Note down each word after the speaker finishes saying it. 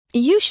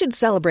You should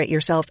celebrate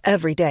yourself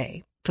every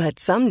day, but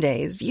some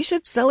days you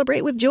should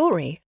celebrate with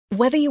jewelry.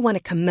 Whether you want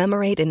to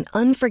commemorate an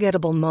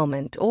unforgettable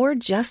moment or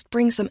just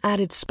bring some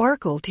added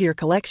sparkle to your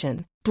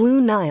collection,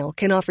 Blue Nile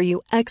can offer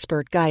you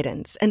expert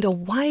guidance and a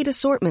wide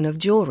assortment of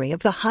jewelry of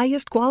the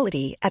highest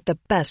quality at the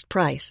best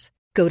price.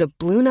 Go to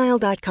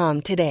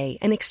BlueNile.com today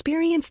and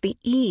experience the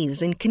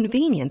ease and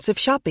convenience of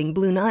shopping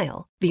Blue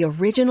Nile, the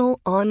original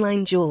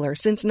online jeweler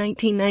since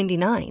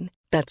 1999.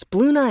 That's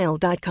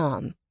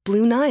BlueNile.com.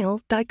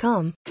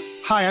 BlueNile.com.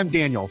 Hi, I'm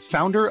Daniel,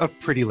 founder of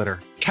Pretty Litter.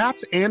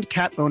 Cats and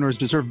cat owners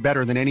deserve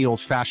better than any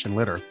old-fashioned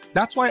litter.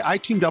 That's why I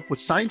teamed up with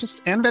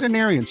scientists and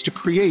veterinarians to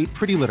create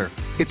Pretty Litter.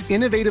 Its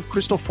innovative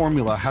crystal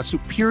formula has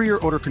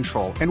superior odor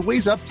control and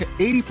weighs up to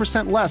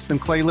 80% less than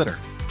clay litter.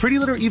 Pretty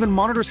Litter even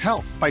monitors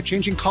health by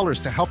changing colors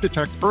to help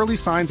detect early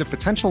signs of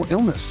potential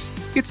illness.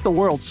 It's the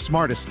world's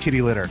smartest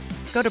kitty litter.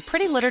 Go to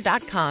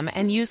prettylitter.com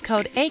and use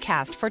code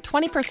ACAST for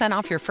 20%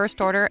 off your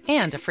first order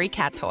and a free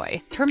cat toy.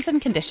 Terms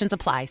and conditions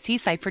apply. See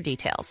site for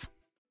details.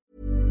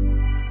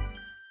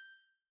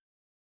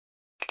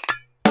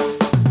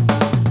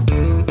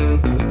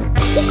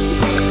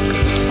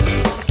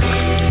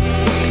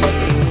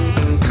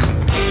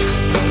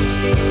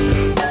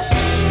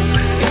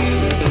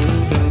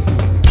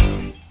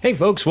 Hey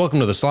folks,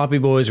 welcome to the Sloppy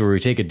Boys, where we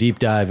take a deep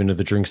dive into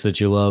the drinks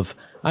that you love.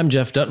 I'm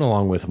Jeff Dutton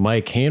along with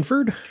Mike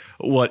Hanford.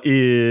 What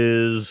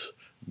is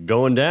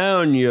going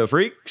down, you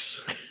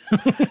freaks?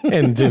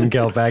 And Tim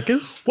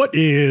Kalpakis. What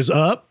is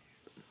up?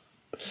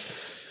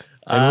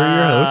 And we're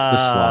your hosts, the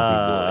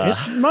Sloppy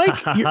Boys.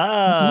 Mike,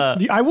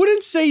 I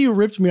wouldn't say you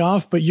ripped me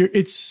off, but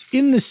it's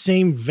in the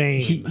same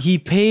vein. He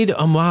paid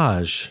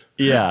homage.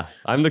 Yeah,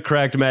 I'm the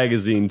Cracked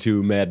magazine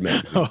to Mad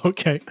Men. Oh,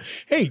 okay.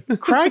 Hey,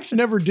 Cracked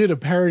never did a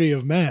parody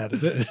of Mad.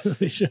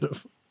 They should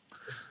have.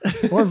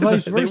 Or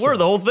vice versa. They were.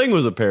 The whole thing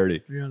was a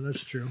parody. Yeah,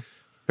 that's true.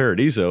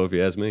 Paradiso, if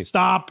you ask me.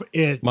 Stop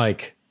it.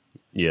 Mike.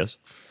 Yes.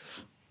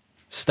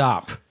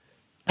 Stop.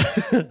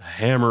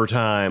 Hammer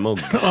time. Oh,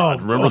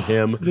 God. Remember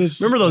him?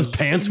 Remember those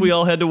pants we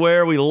all had to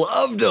wear? We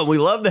loved them. We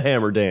loved the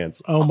hammer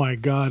dance. Oh, my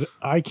God.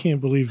 I can't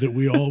believe that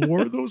we all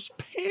wore those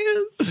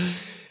pants.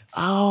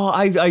 Oh,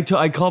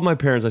 I called my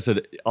parents. I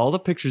said, all the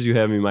pictures you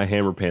have of me in my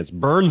hammer pants,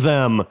 burn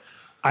them.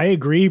 I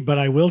agree, but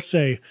I will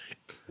say,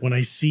 when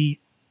I see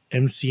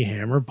MC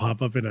Hammer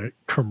pop up in a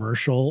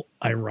commercial,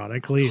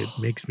 ironically, it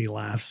makes me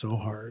laugh so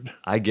hard.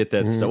 I get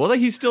that stuff. Well,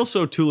 he's still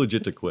so too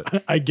legit to quit.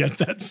 I get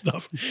that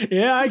stuff.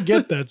 Yeah, I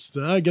get that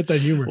stuff. I get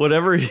that humor.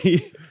 Whatever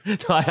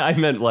I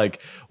meant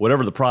like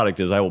whatever the product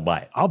is, I will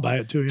buy it. I'll buy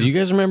it too. Yeah. Do you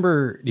guys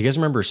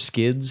remember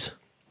Skids?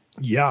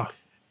 Yeah.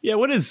 Yeah,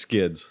 what is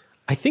Skids?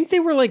 I think they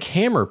were like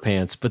hammer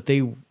pants, but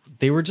they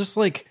were just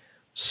like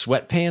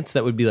sweatpants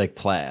that would be like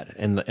plaid,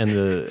 and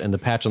the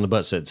patch on the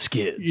butt said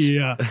Skids.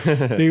 Yeah,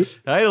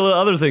 I had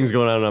other things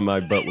going on my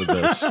butt with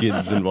the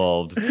skids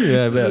involved.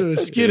 Yeah, I bet. It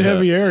was a skid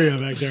heavy area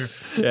back there.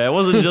 Yeah, it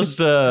wasn't just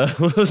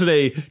it wasn't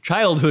a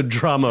childhood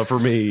trauma for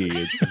me.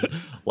 It's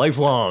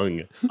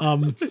lifelong.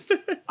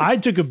 I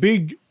took a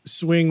big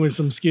swing with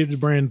some Skids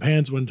brand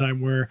pants one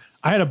time where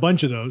I had a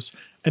bunch of those,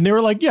 and they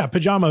were like,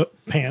 pajama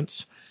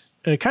pants.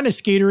 Kind of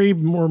skatery,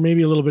 or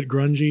maybe a little bit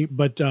grungy,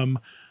 but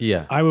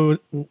I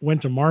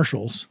went to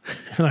Marshall's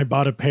and I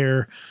bought a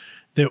pair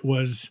that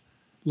was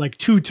like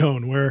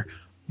two-tone, where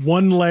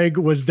one leg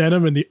was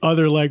denim and the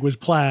other leg was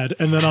plaid,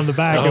 and then on the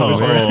back it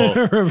was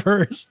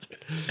reversed.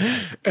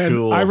 And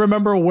cool. I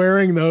remember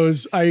wearing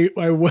those. I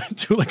went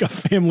to like a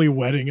family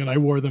wedding and I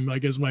wore them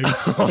like as my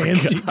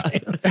fancy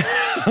pants.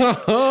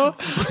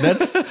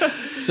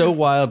 That's so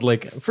wild.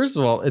 Like, first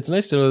of all, it's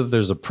nice to know that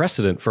there's a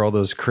precedent for all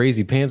those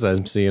crazy pants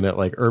I'm seeing at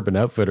like Urban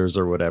Outfitters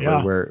or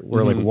whatever,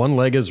 where like one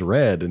leg is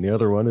red and the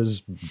other one is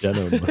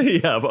denim.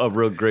 Yeah, a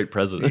real great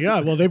president.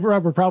 Yeah, well, they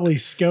were probably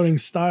scouting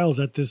styles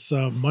at this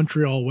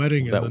Montreal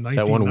wedding in the 1990s.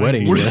 That one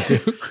wedding you went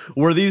to.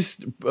 Were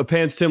these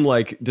pants, Tim,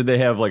 like, did they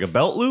have like a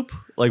belt loop?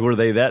 Like, were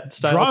they that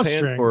style of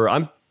pants? Or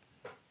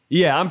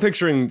I'm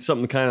picturing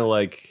something kind of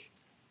like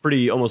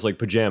pretty, almost like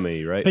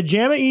pajama-y, right?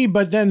 Pajama-y,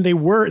 but then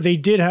they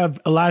did have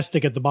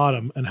elastic at the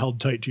bottom and held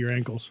tight to your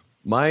ankles.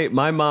 My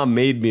mom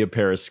made me a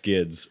pair of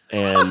Skids,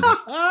 and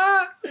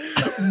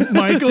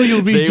Michael,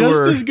 you'll be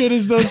as good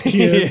as those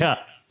kids. Yeah.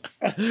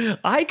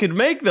 I could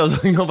make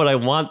those. No, but I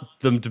want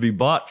them to be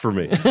bought for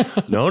me.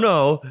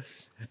 No.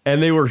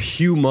 And they were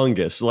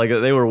humongous. Like,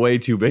 they were way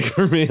too big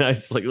for me. And I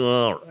was like,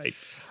 all right,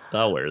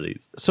 I'll wear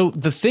these. So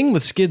the thing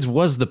with Skids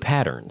was the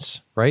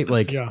patterns, right?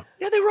 Like, yeah,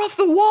 they were off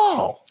the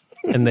wall.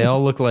 And they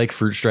all look like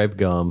fruit stripe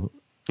gum.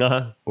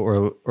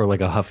 Or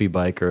like a Huffy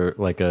bike or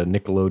like a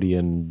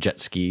Nickelodeon jet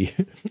ski.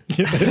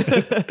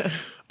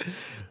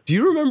 Do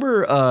you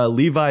remember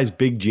Levi's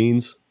big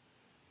jeans?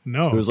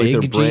 No. It was like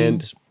their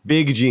brand.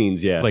 Big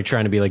jeans, yeah. Like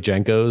trying to be like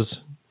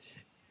Jenko's?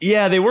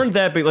 Yeah, they weren't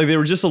that big. Like, they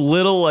were just a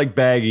little like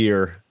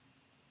baggier.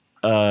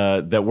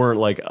 That weren't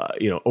like,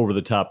 over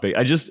the top big.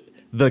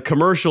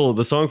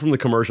 The song from the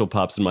commercial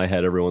pops in my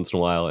head every once in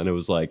a while. And it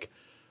was like,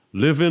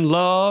 living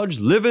large,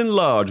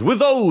 with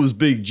those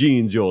big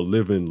jeans, you're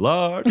living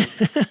large.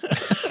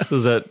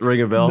 Does that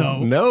ring a bell?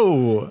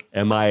 No.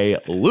 Am I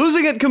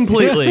losing it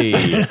completely?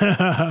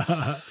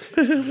 A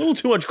little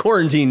too much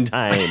quarantine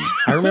time.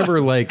 I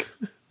remember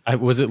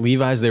was it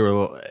Levi's?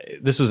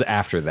 This was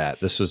after that.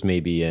 This was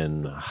maybe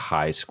in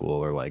high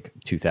school or like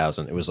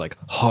 2000. It was like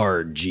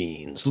hard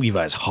jeans,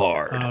 Levi's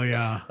hard. Oh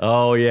yeah.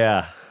 Oh,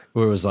 yeah.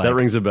 Where it was like, That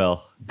rings a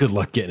bell. good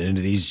luck getting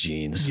into these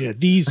jeans. Yeah,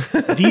 these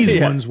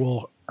ones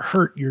will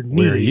hurt your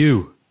knees. Where are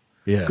you?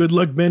 Yeah. Good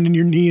luck bending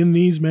your knee in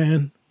these,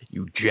 man.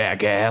 You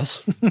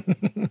jackass.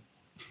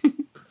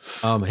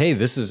 Hey,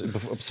 this is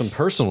some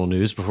personal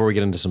news before we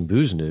get into some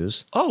booze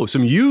news. Oh,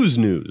 some used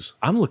news.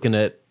 I'm looking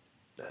at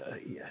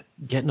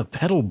getting a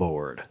pedal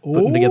board,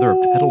 putting together a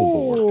pedal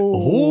board.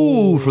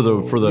 Oh, for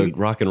the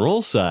rock and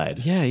roll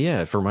side.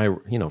 Yeah, for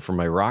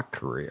my rock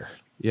career.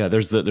 Yeah,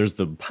 there's the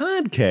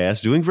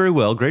podcast doing very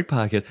well, great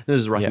podcast. And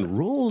there's the rock and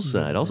roll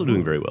side, also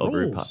doing very well,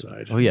 very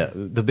popular. Oh yeah,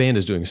 the band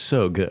is doing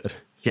so good.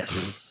 Yes,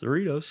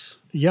 Cerritos.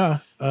 Yeah.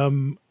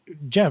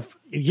 Jeff,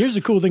 here's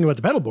the cool thing about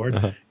the pedal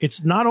board.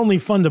 It's not only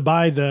fun to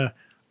buy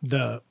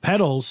the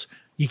pedals,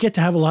 you get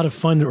to have a lot of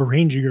fun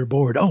arranging your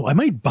board. Oh, I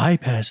might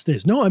bypass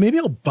this. No, maybe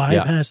I'll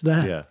bypass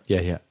that.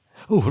 Yeah.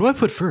 Oh, what do I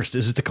put first?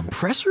 Is it the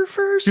compressor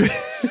first?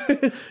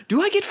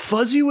 Do I get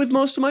fuzzy with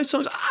most of my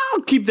songs?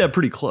 I'll keep that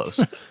pretty close.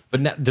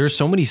 But now, there's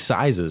so many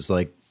sizes.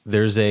 Like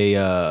there's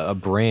a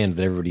brand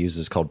that everybody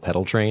uses called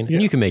Pedal Train,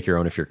 and you can make your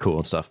own if you're cool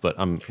and stuff. But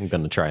I'm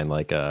going to try and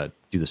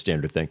do the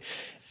standard thing.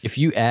 If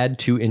you add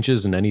 2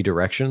 inches in any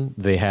direction,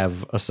 they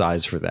have a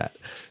size for that.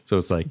 So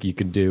it's like you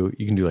can do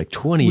like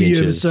 20 inches. We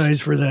have a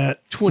size for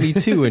that.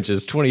 22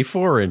 inches,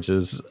 24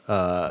 inches.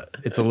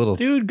 It's a little...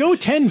 Dude, go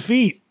 10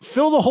 feet.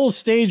 Fill the whole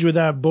stage with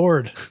that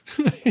board.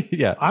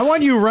 Yeah. I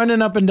want you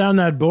running up and down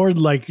that board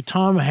like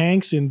Tom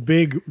Hanks in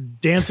Big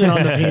dancing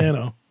on the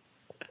piano.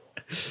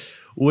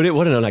 What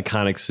an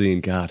iconic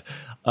scene, God.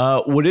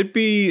 Would it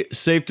be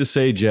safe to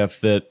say, Jeff,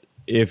 that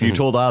if you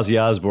told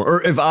Ozzy Osbourne,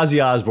 or if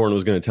Ozzy Osbourne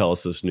was going to tell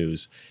us this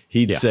news,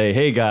 he'd say,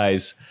 hey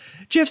guys,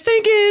 Jeff's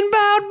thinking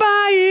about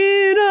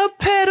buying a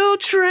pedal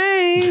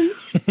train.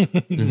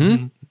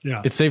 Mm-hmm.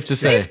 Yeah. It's safe to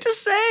say.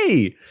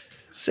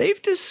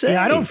 Safe to say.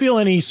 Yeah, I don't feel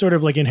any sort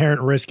of like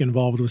inherent risk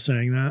involved with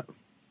saying that.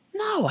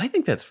 No, I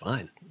think that's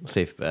fine.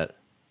 Safe bet.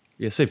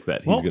 Yeah, safe bet.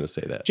 He's Well, going to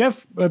say that.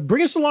 Jeff,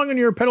 bring us along on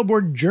your pedal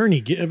board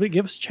journey.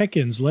 Give us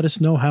check-ins. Let us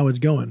know how it's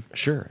going.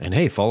 Sure. And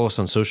hey, follow us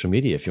on social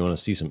media if you want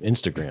to see some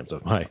Instagrams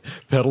of my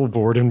pedal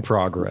board in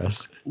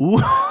progress.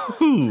 Ooh.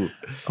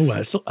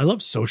 Oh, I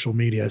love social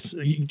media.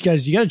 You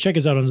guys, you got to check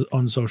us out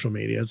on social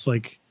media. It's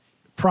like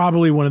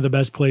probably one of the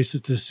best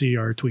places to see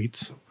our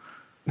tweets.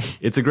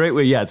 It's a great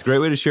way. Yeah, it's a great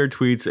way to share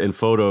tweets and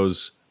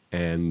photos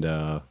and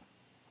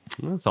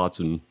thoughts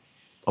and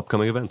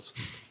upcoming events.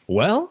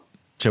 Well,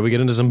 shall we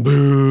get into some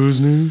booze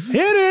news? Hit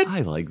it!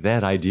 I like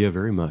that idea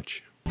very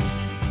much.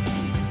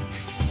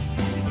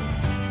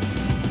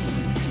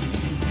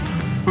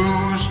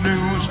 Booze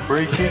news,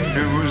 breaking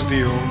news,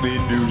 the only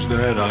news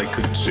that I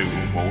consume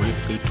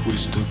with a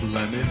twist of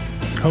lemon.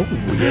 Oh,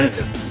 yeah.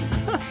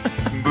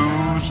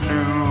 Booze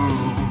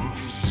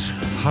news.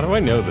 How do I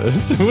know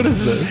this? What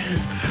is this?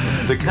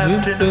 The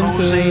Captain,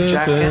 Jose,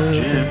 Jack, and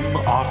Jim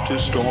off to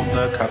storm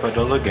the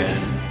Capitol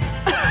again.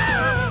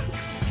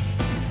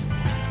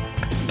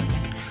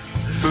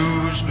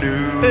 Booze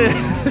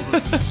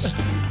news.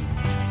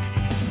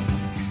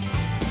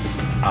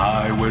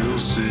 I will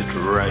sit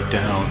right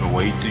down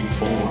waiting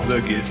for the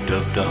gift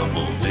of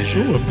double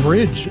vision. Ooh, a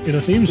bridge in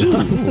a theme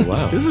song. Oh,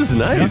 wow. This is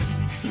nice.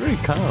 It's very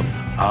calm.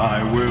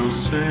 I will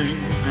sing,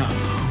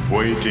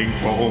 waiting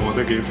for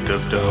the gift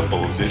of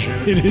double vision.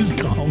 It is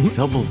calm.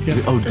 Double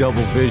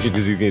vision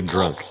because you get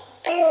drunk.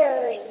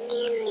 Booze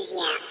news,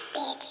 ya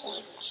bitch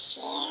and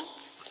shit.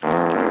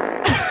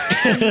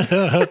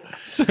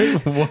 Sorry,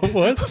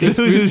 what? This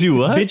was you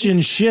what? Bitch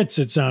and shits,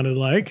 it sounded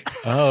like.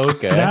 Oh,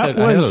 okay. That I had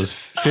was- those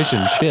fish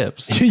and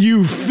chips.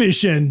 You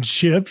fish and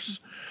chips.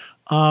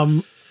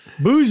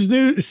 Booze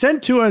news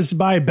sent to us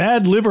by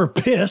Bad Liver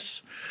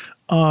Piss.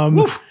 I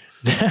love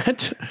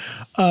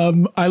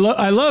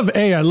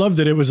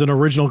that it was an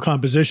original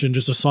composition,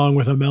 just a song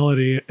with a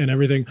melody and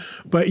everything.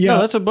 But yeah,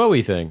 No, that's a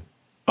Bowie thing.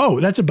 oh,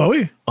 that's a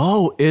Bowie.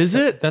 Oh, is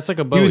it? That's like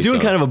a Bowie He was doing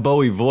song. kind of a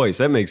Bowie voice.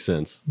 That makes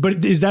sense.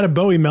 But is that a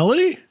Bowie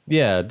melody?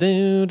 Yeah.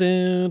 Do,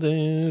 do,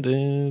 do, do,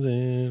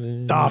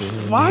 do, The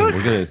fuck?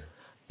 We're gonna.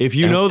 If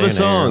you know the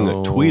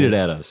song, tweet it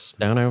at us.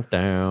 down, down,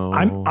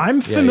 down. I'm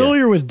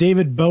familiar with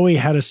David Bowie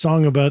had a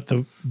song about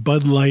the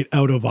Bud Light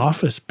out of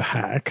office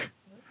pack.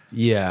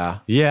 Yeah.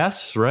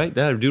 Yes, right.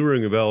 That do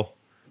ring a bell.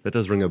 That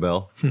does ring a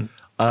bell.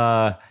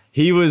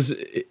 He was.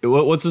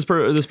 What's this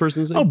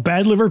person's name? Oh,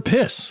 Bad Liver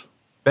Piss.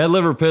 Bad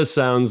Liver Piss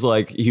sounds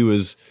like he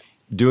was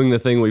doing the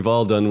thing we've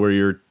all done where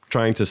you're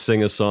trying to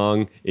sing a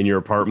song in your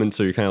apartment.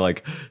 So you're kind of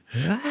like,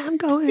 I'm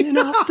going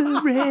off the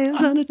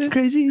rails on a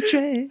crazy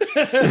train.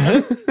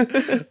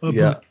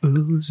 Yeah.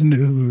 Booze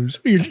news.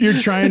 You're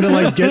trying to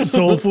like get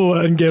soulful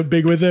and get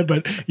big with it,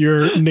 but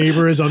your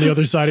neighbor is on the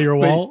other side of your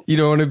wall. You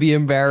don't want to be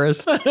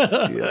embarrassed.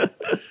 I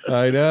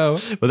know.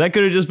 But that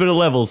could have just been a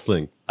levels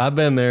thing. I've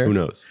been there. Who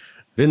knows?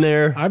 Been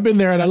there. I've been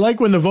there, and I like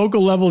when the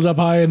vocal level's up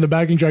high and the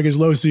backing track is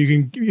low, so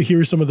you can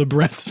hear some of the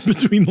breaths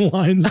between the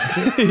lines.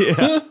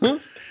 Yeah.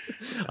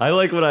 I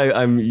like when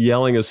I'm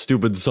yelling a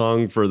stupid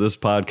song for this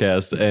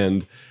podcast,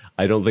 and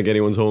I don't think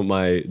anyone's home at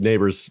my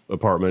neighbor's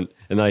apartment,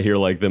 and I hear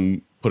like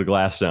them put a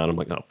glass down. I'm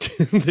like, oh,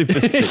 they've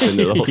been in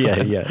there the whole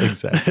time. Yeah,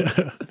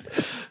 exactly.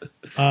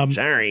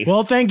 Sorry.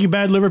 Well, thank you,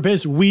 Bad Liver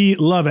Piss. We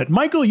love it.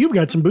 Michael, you've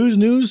got some booze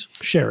news.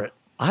 Share it.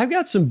 I've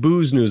got some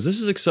booze news.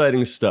 This is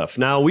exciting stuff.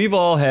 Now, we've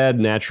all had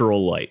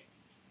Natural Light.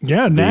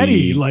 Yeah,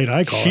 Natty Light,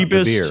 I call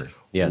cheapest, it. beer.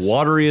 Yes.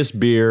 wateriest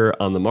beer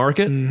on the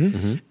market.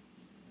 Mm-hmm.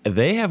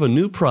 They have a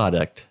new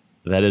product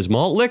that is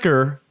malt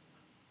liquor,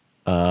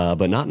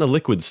 but not in a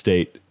liquid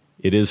state.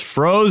 It is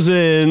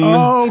frozen.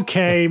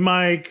 Okay,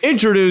 Mike.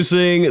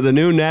 Introducing the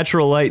new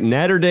Natural Light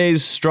Natter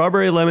Days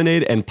Strawberry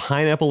Lemonade and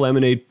Pineapple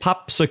Lemonade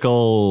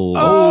Popsicles.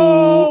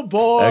 Oh,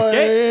 boy.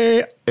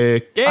 Okay.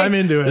 I'm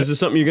into it. This is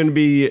something you're going to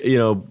be,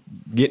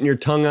 getting your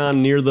tongue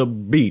on near the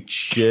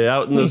beach,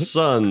 out in the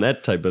sun,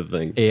 that type of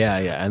thing. Yeah.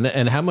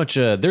 And how much?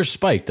 They're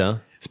spiked, huh?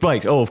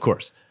 Spiked. Oh, of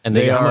course. And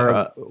they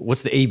are.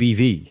 What's the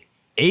ABV?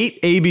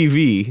 8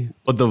 ABV,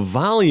 but the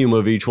volume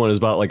of each one is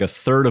about like a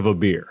third of a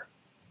beer.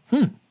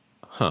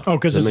 Oh,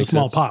 because it's a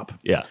small pop.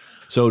 Yeah.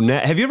 So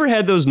have you ever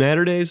had those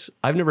Natter Days?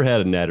 I've never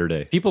had a Natter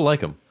Day. People like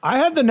them. I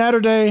had the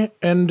Natter Day,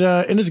 and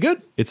it's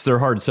good. It's their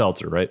hard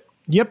seltzer, right?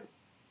 Yep.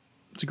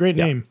 It's a great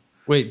name.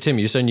 Wait, Tim,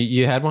 you're saying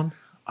you had one?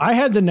 I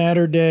had the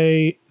Natter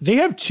Day. They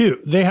have two.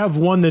 They have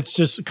one that's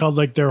just called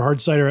like their hard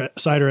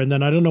cider, and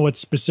then I don't know what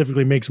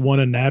specifically makes one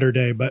a Natter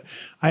Day, but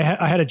I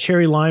had a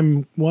cherry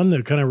lime one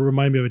that kind of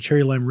reminded me of a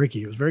cherry lime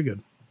Ricky. It was very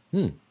good.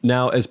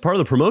 Now, as part of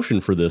the promotion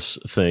for this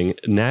thing,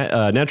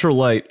 Natural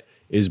Light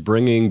is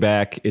bringing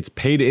back its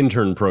paid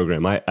intern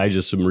program. I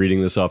just am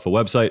reading this off a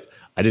website.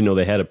 I didn't know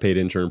they had a paid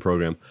intern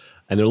program.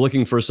 And they're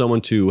looking for someone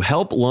to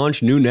help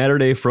launch new Natter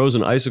Day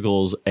frozen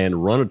icicles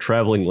and run a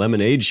traveling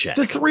lemonade shack.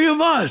 The three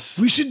of us.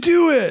 We should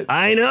do it.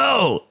 I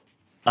know.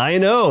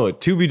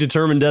 To be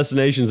determined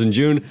destinations in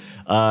June.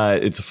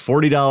 It's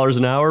 $40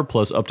 an hour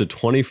plus up to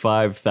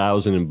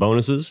 $25,000 in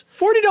bonuses.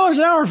 $40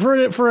 an hour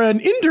for an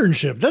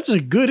internship. That's a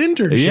good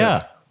internship.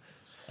 Yeah.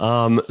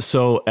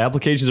 So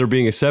applications are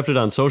being accepted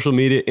on social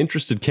media.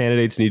 Interested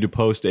candidates need to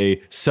post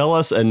a "Sell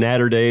Us a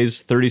Natter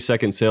Days"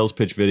 30-second sales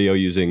pitch video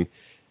using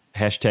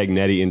hashtag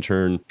Natty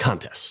Intern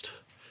Contest.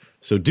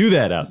 So do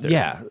that out there.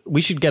 Yeah, we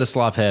should get a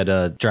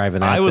slophead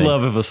driving that I would thing.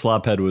 love if a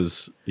slophead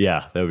was,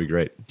 that would be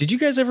great. Did you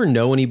guys ever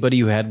know anybody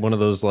who had one of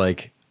those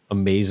like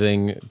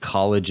amazing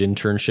college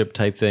internship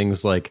type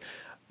things, like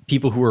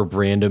people who were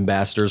brand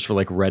ambassadors for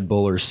like Red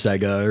Bull or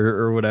Sega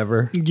or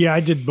whatever? Yeah, I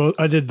did both.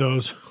 I did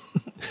those.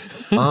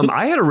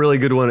 I had a really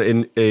good one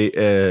in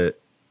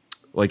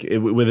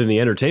within the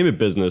entertainment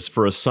business.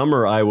 For a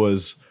summer, I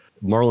was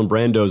Marlon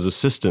Brando's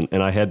assistant,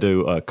 and I had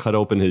to cut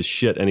open his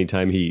shit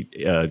anytime he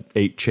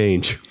ate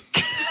change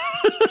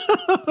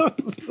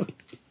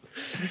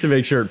to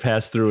make sure it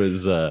passed through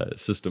his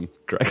system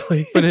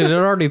correctly. But it had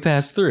already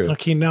passed through.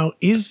 Okay, now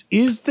is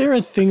there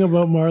a thing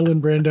about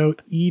Marlon Brando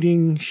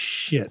eating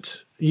change?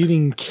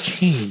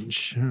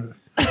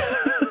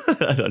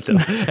 I don't know.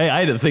 Hey,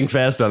 I had to think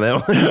fast on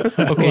that one.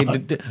 Okay,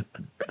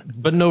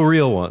 but no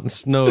real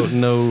ones. No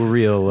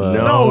real.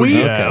 No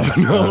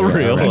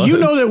real ones. You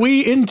know that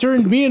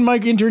me and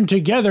Mike interned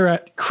together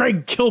at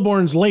Craig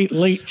Kilborn's Late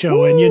Late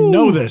Show, and you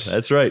know this.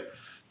 That's right.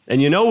 And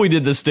we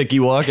did the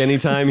sticky walk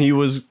anytime he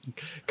was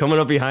coming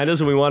up behind us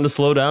and we wanted to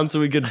slow down so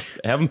we could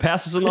have him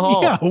pass us in the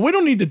hall. Yeah, well, we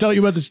don't need to tell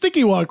you about the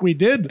sticky walk we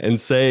did. And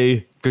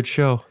say, good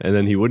show. And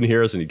then he wouldn't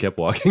hear us and he kept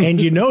walking.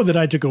 And you know that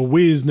I took a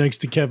whiz next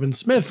to Kevin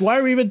Smith. Why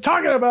are we even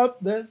talking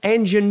about this?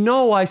 And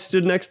I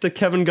stood next to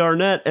Kevin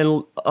Garnett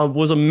and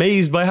was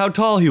amazed by how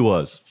tall he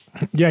was.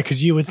 Yeah,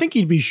 because you would think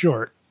he'd be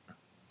short.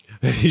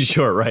 He's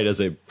short, right, as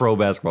a pro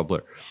basketball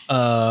player.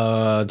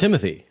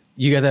 Timothy,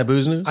 you got that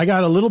booze news? I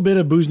got a little bit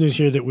of booze news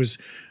here that was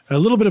a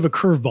little bit of a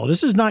curveball.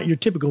 This is not your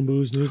typical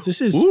booze news.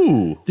 This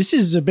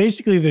is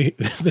basically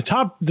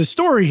the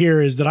story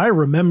here is that I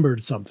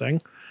remembered something.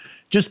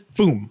 Just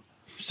boom.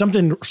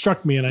 Something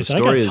struck me and I said, I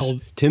got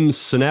told. Tim's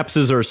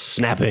synapses are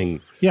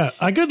snapping. Yeah,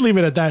 I could leave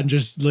it at that and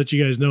just let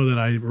you guys know that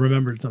I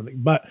remembered something.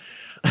 But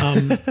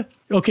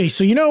okay,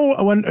 so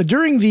when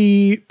during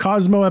the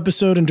Cosmo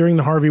episode and during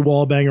the Harvey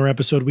Wallbanger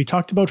episode, we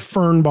talked about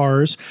Fern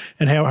bars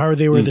and how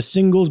they were the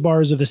singles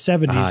bars of the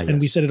 70s. Yes. And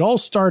we said it all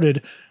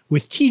started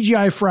with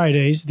TGI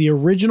Fridays. The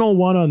original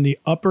one on the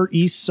Upper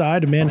East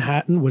Side of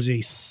Manhattan was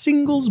a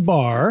singles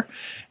bar.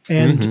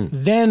 And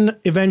then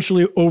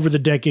eventually over the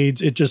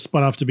decades, it just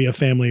spun off to be a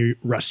family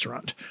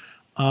restaurant.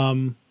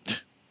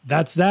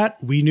 That's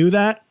that. We knew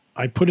that.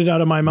 I put it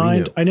out of my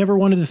mind. I never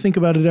wanted to think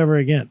about it ever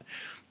again.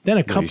 Then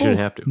a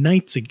couple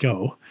nights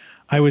ago,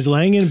 I was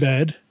laying in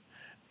bed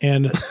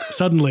and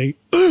suddenly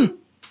I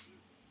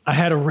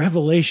had a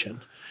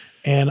revelation.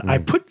 And I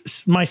put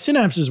my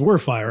synapses were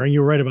firing.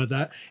 You were right about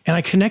that. And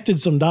I connected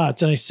some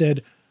dots and I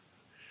said,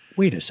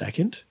 wait a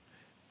second.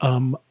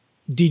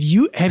 Did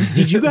you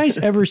guys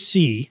ever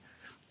see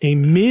a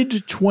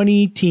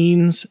mid-20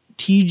 teens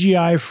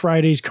TGI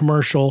Fridays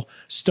commercial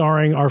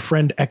starring our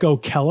friend Echo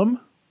Kellum?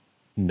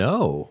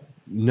 No.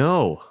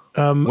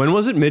 When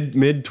was it? Mid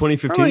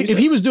 2015? If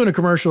he was doing a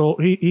commercial,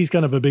 he's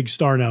kind of a big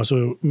star now.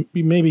 So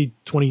maybe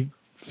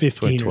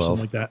 2015 or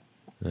something like that.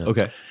 Yeah.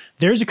 Okay.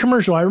 There's a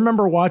commercial I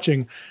remember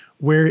watching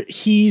where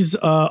he's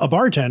a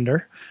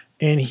bartender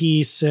and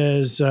he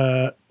says,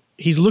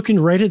 he's looking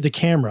right at the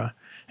camera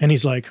and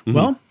he's like,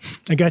 well,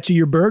 I got you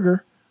your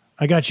burger.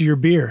 I got you your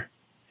beer.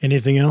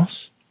 Anything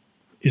else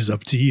is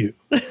up to you.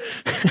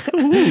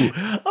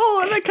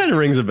 Oh, that kind of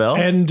rings a bell.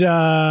 And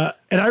I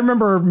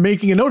remember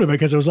making a note of it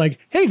because I was like,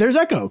 hey, there's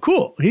Echo.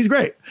 Cool. He's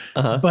great.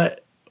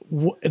 But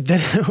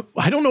then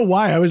I don't know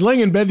why. I was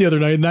laying in bed the other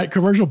night and that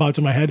commercial popped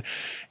in my head.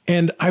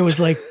 And I was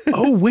like,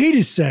 oh, wait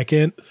a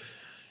second.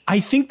 I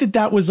think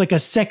that was like a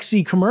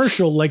sexy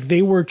commercial. Like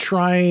they were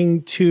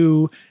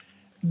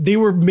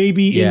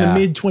maybe in the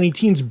mid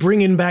 20-teens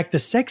bringing back the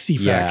sexy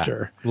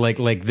factor.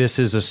 Like this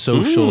is a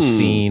social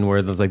scene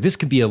where there's like, this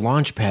could be a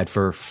launch pad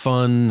for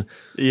fun.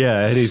 Yeah,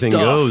 anything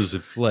stuff. goes.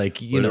 Like,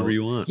 Whatever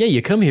you want. Yeah,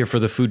 you come here for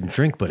the food and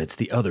drink, but it's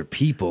the other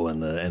people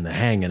and the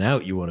hanging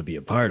out you want to be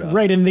a part of.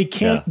 Right, and they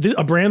can't,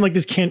 a brand like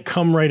this can't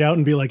come right out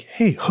and be like,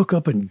 hey, hook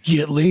up and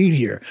get laid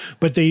here.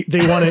 But they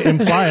want to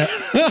imply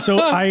it. So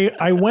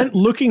I went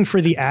looking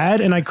for the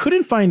ad and I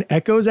couldn't find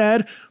Echo's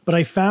ad, but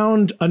I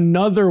found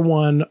another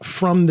one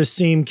from the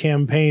same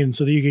campaign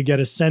so that you could get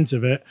a sense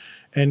of it.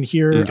 And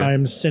here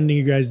I'm sending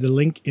you guys the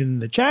link in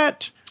the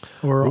chat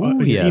or in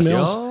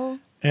emails.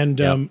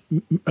 And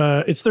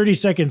it's 30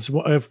 seconds.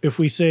 If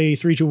we say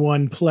 3, 2,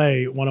 1,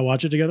 play, want to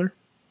watch it together?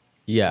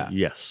 Yeah.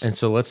 Yes. And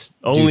so let's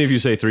only if you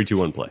say 3, 2,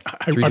 1, play.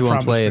 3, 2,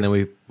 1, play, and then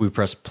we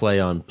press play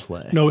on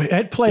play. No,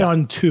 hit play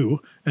on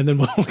 2, and then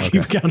we'll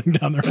keep counting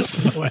down the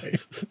rest of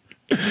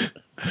the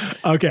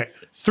way. Okay.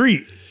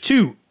 3,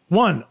 2,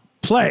 1,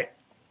 play.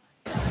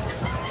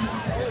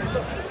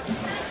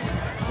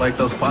 Like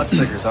those pot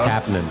stickers, huh?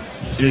 Happening.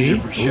 Here's your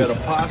bruschetta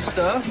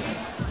pasta.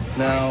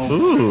 Now,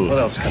 what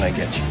else can I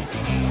get you?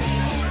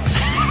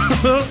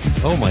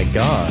 Oh my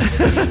God.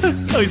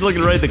 Oh, he's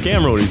looking right at the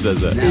camera when he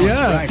says that.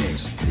 Now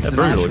Fridays. That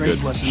burger looked good.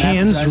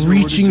 Hands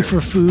reaching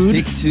for food.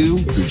 Pick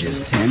 2 for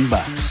just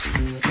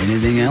 $10.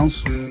 Anything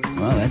else?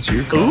 Well, that's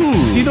your call.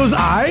 Ooh. See those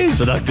eyes?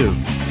 Seductive.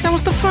 This guy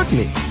wants to fuck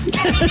me.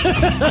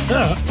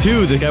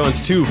 2. The guy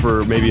wants 2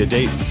 for maybe a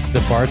date.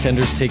 The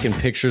bartender's taking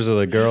pictures of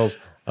the girls.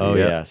 Oh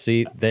yeah.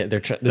 See,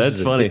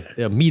 That's funny.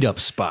 A meetup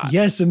spot.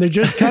 Yes, and they're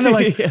just kind of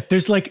like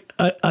there's like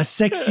a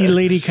sexy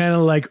lady kind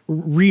of like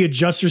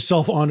readjusts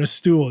herself on a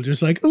stool,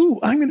 just like, ooh,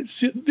 I'm gonna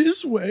sit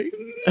this way.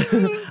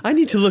 I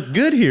need to look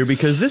good here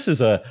because this is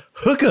a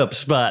hookup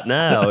spot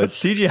now. It's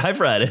TGI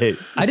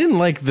Fridays. I didn't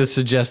like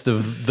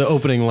the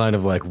opening line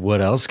of like,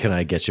 what else can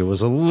I get you?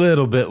 Was a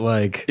little bit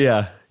like,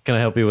 Yeah. Can I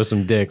help you with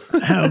some dick?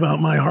 How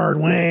about my hard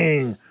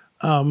wang?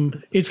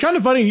 It's kind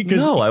of funny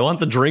because No, I want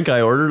the drink I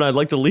ordered and I'd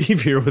like to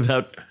leave here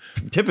without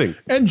tipping.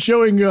 and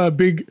showing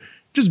big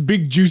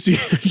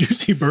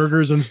juicy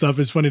burgers and stuff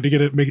is funny to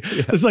get it.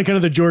 It's like kind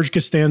of the George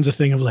Costanza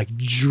thing of like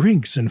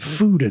drinks and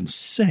food and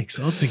sex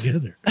all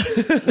together.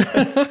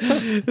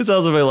 It's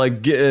also about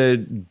like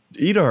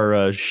eat our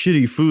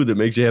shitty food that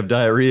makes you have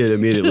diarrhea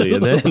immediately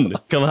and then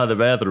come out of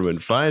the bathroom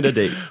and find a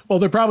date. Well,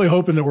 they're probably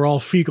hoping that we're all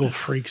fecal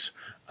freaks.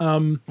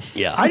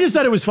 Yeah. I just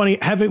thought it was funny.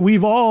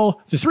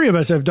 The three of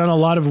us have done a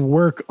lot of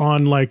work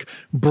on like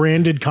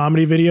branded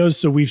comedy videos.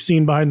 So we've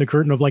seen behind the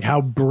curtain of like how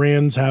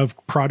brands have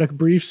product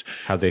briefs.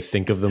 How they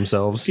think of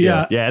themselves.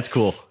 Yeah. Yeah, it's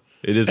cool.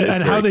 It is.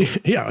 And how they,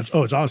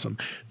 it's awesome.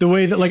 The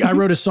way that like I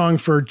wrote a song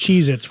for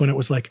Cheez-Its when it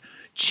was like,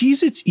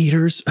 Cheez-Its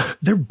eaters,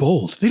 they're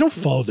bold. They don't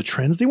follow the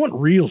trends. They want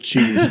real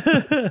cheese.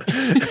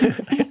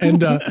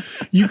 And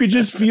you could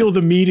just feel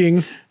the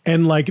meeting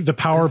and like the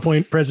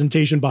PowerPoint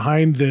presentation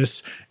behind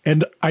this.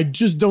 And I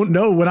just don't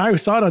know. When I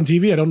saw it on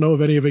TV, I don't know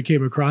if any of it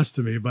came across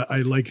to me, but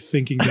I like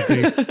thinking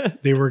that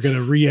they were going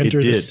to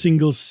re-enter the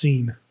single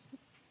scene.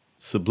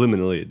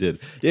 Subliminally, it did.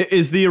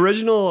 Is the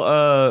original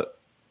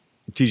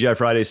TGI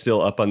Friday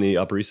still up on the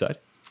Upper East Side?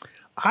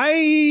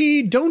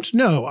 I don't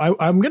know.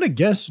 I'm going to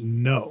guess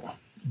no,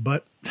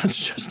 but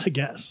that's just a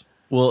guess.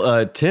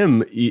 Well,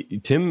 Tim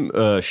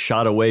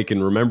shot awake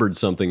and remembered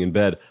something in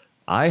bed.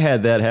 I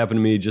had that happen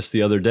to me just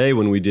the other day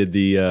when we did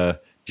the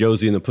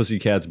Josie and the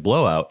Pussycats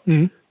blowout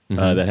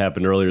that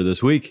happened earlier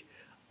this week.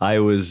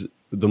 The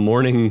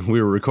morning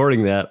we were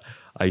recording that,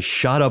 I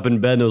shot up in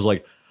bed and I was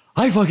like,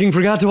 I fucking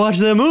forgot to watch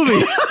that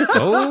movie.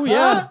 Oh,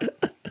 yeah.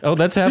 Oh,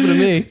 that's happened to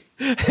me.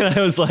 And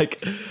I was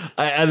like,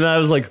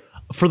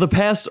 for the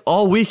past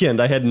all weekend,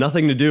 I had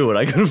nothing to do, and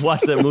I could have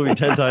watched that movie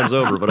 10 times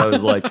over. But I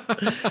was like,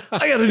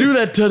 I got to do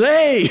that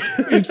today.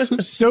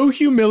 It's so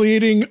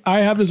humiliating. I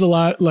have this a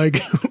lot,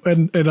 like,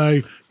 and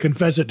I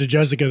confess it to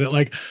Jessica that,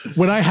 like,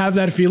 when I have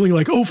that feeling,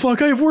 like, oh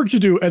fuck, I have work to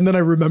do, and then I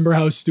remember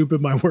how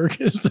stupid my work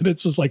is. That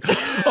it's just like,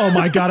 oh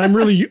my god, I'm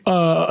really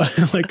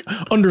like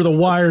under the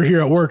wire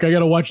here at work. I got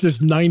to watch this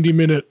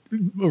 90-minute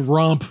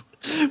romp.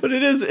 But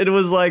it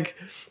was like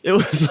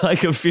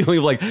a feeling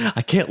of like,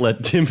 I can't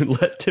let Tim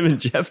and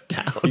Jeff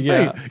down.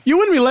 Yeah. Hey, you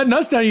wouldn't be letting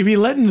us down. You'd be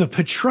letting the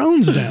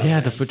patrons down.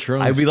 Yeah, the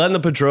patrons. I'd be letting the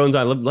patrons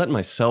down, letting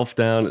myself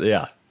down.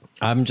 Yeah.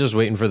 I'm just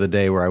waiting for the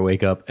day where I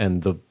wake up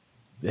and the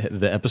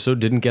the episode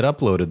didn't get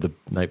uploaded the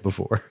night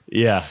before.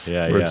 Yeah.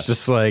 Where it's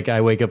just like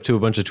I wake up to a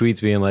bunch of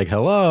tweets being like,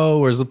 "Hello,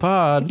 where's the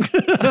pod?"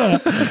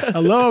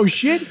 Hello,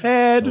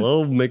 shithead.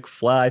 Hello,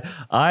 McFly.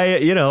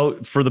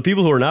 For the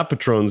people who are not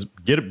patrons,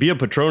 be a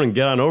patron and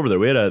get on over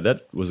there.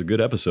 That was a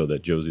good episode,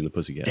 that Josie and the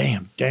Pussycat.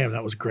 Damn,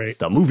 that was great.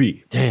 The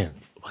movie. Damn.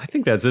 I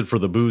think that's it for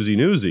the boozy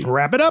newsy.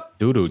 Wrap it up.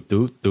 Do.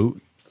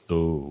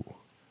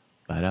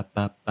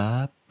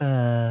 Ba-da-ba-ba-ba.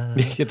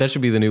 Yeah, that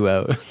should be the new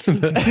out.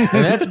 And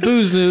that's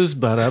booze news.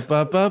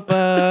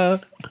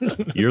 Ba-da-ba-ba-ba.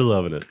 You're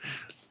loving it.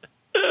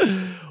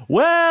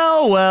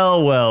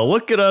 Well.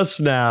 Look at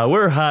us now.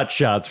 We're hot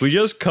shots. We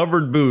just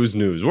covered booze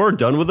news. We're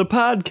done with the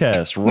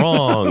podcast.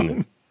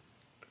 Wrong.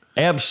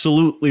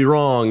 Absolutely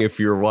wrong if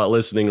you're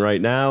listening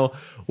right now.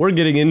 We're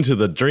getting into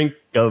the drink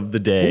of the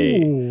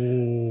day.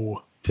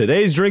 Ooh.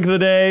 Today's drink of the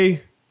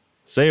day,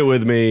 say it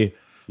with me,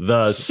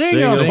 the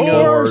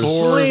Singapore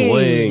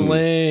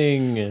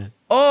Sling.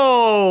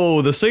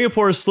 Oh, the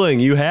Singapore Sling.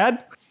 You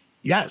had?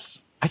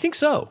 Yes. I think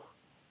so.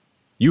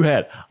 You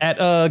had. At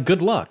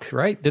Good Luck,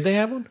 right? Did they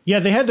have one? Yeah,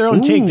 they had their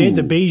own take. They had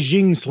the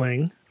Beijing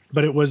Sling,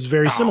 but it was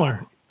very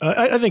similar.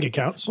 I think it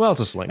counts. Well,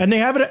 it's a sling. And they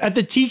have it at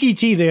the Tiki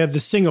Tea. They have the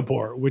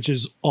Singapore, which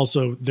is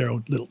also their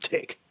own little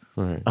take.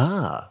 Right.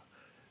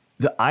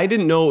 I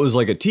didn't know it was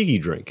like a tiki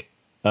drink.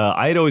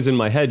 I had always in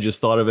my head just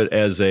thought of it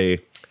as I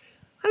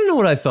don't know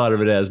what I thought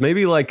of it as.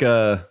 Maybe like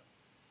a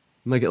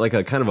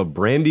kind of a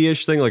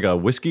brandy-ish thing, like a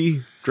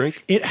whiskey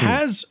drink. It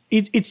has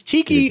it's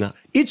tiki.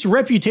 Its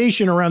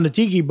reputation around the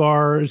tiki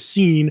bar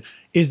scene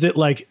is that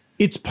like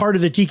it's part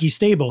of the tiki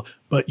stable,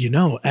 but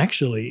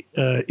actually,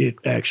 it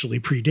actually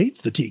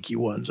predates the tiki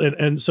ones,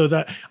 and so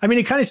that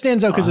it kind of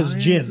stands out because it's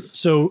gin.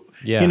 So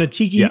in a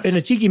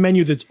tiki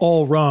menu that's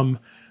all rum,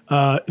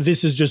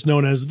 this is just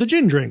known as the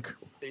gin drink.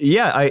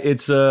 Yeah,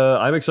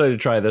 I'm excited to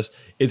try this.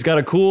 It's got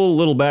a cool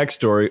little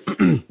backstory.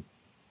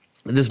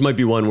 This might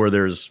be one where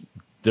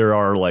there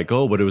are like,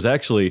 but it was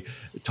actually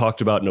talked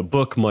about in a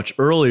book much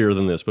earlier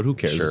than this, but who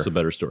cares? Sure. It's a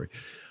better story.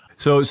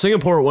 So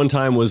Singapore at one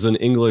time was an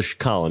English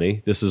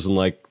colony. This is in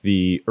like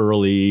the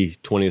early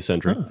 20th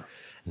century. Huh.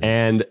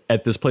 And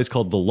at this place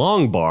called the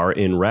Long Bar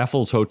in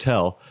Raffles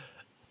Hotel,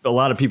 a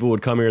lot of people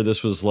would come here.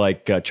 This was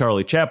like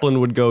Charlie Chaplin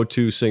would go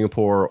to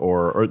Singapore,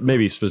 or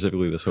maybe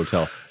specifically this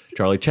hotel.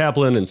 Charlie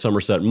Chaplin and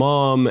Somerset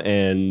Maugham,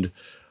 and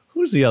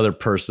who's the other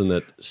person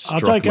that struck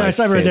I'll tell you, my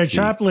I right there.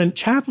 fancy?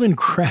 Chaplin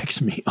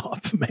cracks me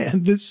up,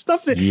 man. This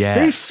stuff that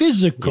very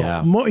physical.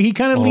 Yeah. He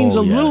kind of leans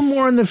a little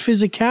more on the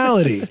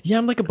physicality. Yeah,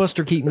 I'm like a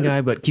Buster Keaton guy,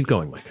 but keep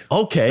going, Mike.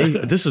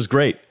 Okay, this is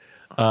great.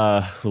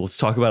 Let's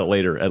talk about it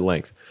later at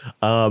length.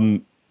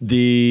 Who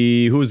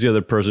was the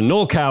other person?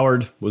 Noel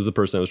Coward was the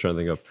person I was trying to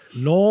think of.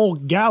 Noel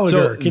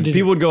Gallagher. So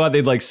people would go out,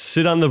 they'd like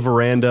sit on the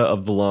veranda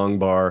of the Long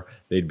Bar.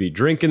 They'd be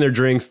drinking their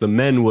drinks. The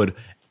men would,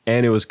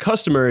 and it was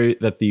customary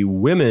that the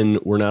women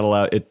were not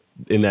allowed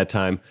in that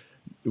time.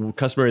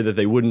 Customary that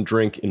they wouldn't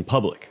drink in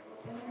public.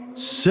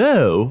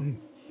 So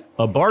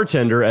a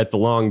bartender at the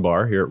Long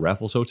Bar here at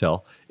Raffles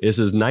Hotel, this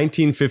is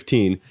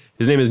 1915.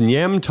 His name is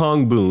Nyam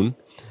Tong Boon,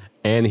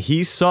 and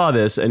he saw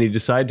this and he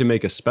decided to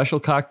make a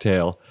special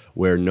cocktail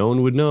where no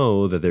one would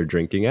know that they're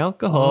drinking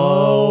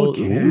alcohol.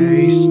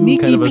 Okay,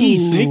 sneaky kind of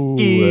Pete.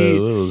 A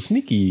little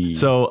sneaky.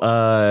 So,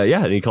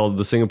 and he called it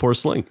the Singapore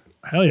Sling.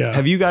 Hell yeah.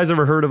 Have you guys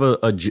ever heard of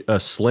a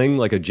sling,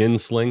 like a gin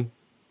sling?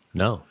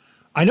 No.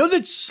 I know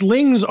that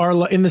slings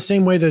are in the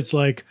same way that it's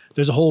like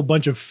there's a whole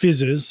bunch of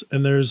fizzes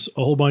and there's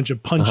a whole bunch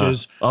of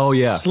punches. Uh-huh. Oh,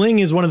 yeah. Sling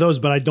is one of those,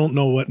 but I don't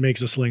know what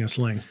makes a sling a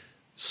sling.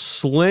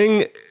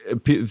 Sling,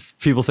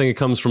 people think it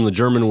comes from the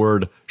German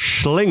word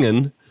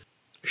schlingen.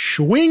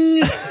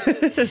 Schwing.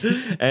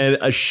 And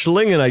a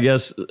schlingen, I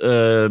guess,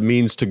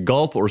 means to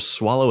gulp or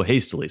swallow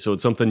hastily. So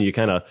it's something you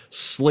kind of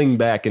sling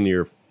back into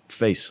your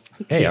face.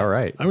 Hey, all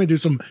right. I'm going to do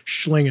some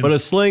schlinging. But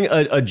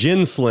a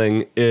gin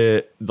sling,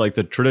 like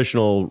the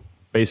traditional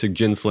basic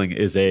gin sling,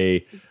 is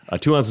a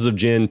 2 ounces of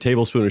gin,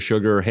 tablespoon of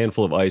sugar,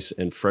 handful of ice,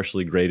 and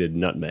freshly grated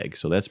nutmeg.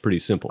 So that's pretty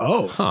simple.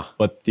 Oh. Huh.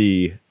 But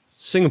the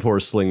Singapore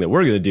sling that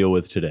we're going to deal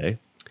with today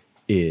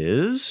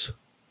is,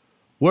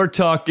 we're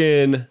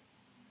talking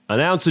an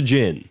ounce of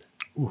gin,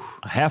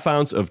 a half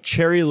ounce of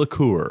cherry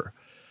liqueur,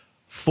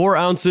 4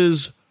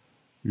 ounces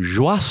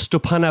Joie de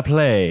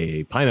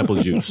Panaple,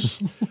 pineapple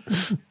juice,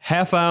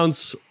 half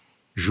ounce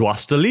Joie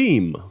de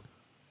Lime,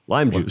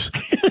 lime juice,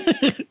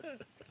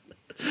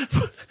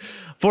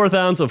 1/4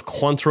 ounce of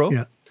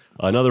Cointreau,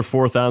 another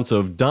 1/4 ounce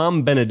of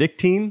Dom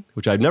Benedictine,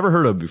 which I've never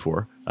heard of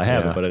before. I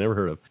haven't, but I never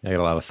heard of. I got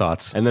a lot of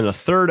thoughts. And then a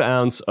 1/3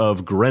 ounce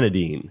of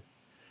grenadine,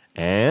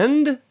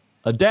 and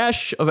a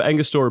dash of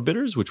Angostura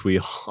bitters, which we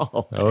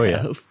all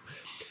have.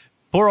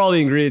 Pour all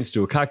the ingredients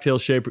into a cocktail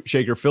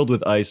shaker filled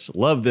with ice.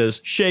 Love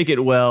this. Shake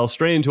it well.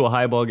 Strain into a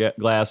highball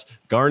glass.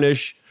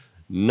 Garnish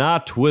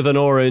not with an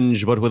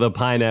orange, but with a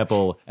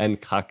pineapple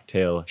and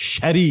cocktail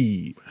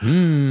sherry.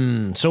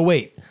 So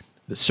wait,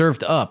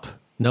 served up,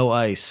 no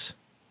ice.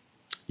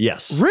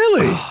 Yes.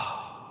 Really?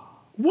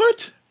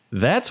 What?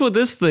 That's what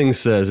this thing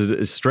says.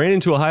 It's strain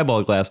into a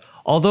highball glass.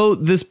 Although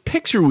this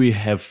picture we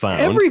have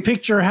found, every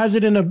picture has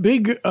it in a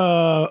big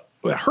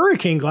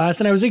hurricane glass,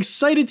 and I was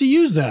excited to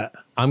use that.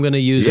 I'm going to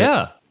use it.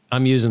 Yeah.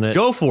 I'm using it.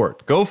 Go for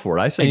it. Go for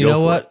it. I say And go you know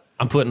for what? it.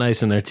 I'm putting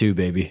ice in there too,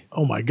 baby.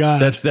 Oh my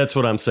God. That's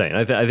what I'm saying.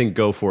 I think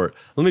go for it.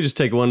 Let me just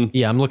take one.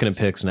 Yeah, I'm looking at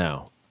pics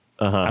now.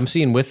 I'm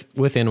seeing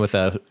with and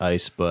without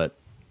ice, but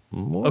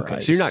more Okay,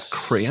 ice. so you're not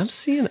crazy.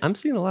 I'm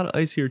seeing a lot of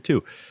ice here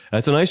too.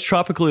 That's a nice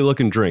tropically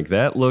looking drink.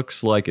 That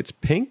looks like it's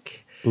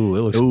pink. Ooh,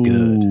 it looks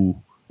good.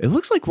 It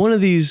looks like one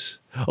of these.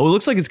 Oh, it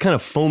looks like it's kind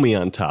of foamy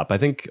on top. I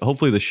think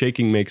hopefully the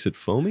shaking makes it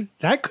foamy.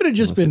 That could have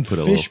just been put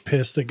a fish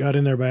piss that got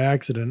in there by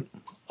accident.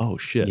 Oh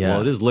shit! Yeah.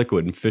 Well, it is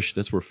liquid and fish.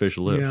 That's where fish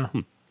live.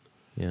 Yeah.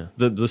 Yeah.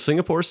 The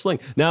Singapore Sling.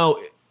 Now,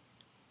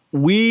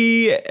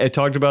 we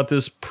talked about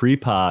this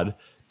pre-pod.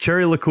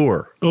 Cherry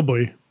liqueur. Oh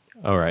boy.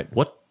 All right.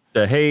 What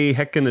the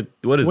heckin'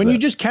 what is When that? you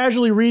just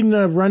casually reading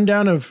the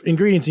rundown of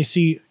ingredients, you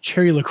see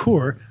cherry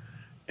liqueur,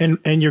 and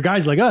your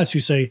guys like us who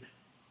say,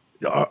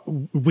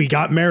 we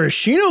got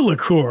maraschino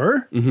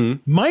liqueur.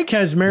 Mike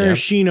has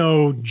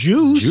maraschino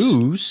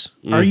juice.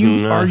 Are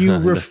you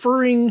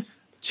referring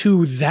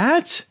to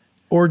that,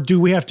 or do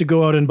we have to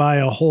go out and buy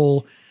a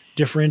whole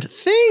different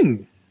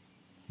thing?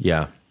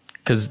 Yeah.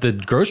 Because the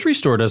grocery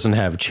store doesn't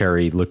have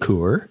cherry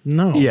liqueur.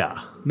 No.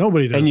 Yeah.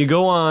 Nobody does. And you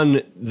go on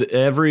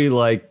every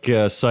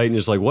site and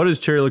it's like, what is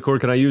cherry liqueur?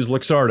 Can I use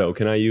Luxardo?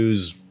 Can I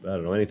use, I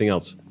don't know, anything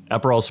else?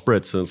 Aperol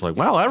Spritz. And it's like,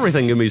 wow,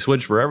 everything can be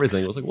switched for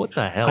everything. I was like, what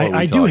the hell?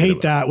 I do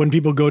hate that when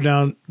people go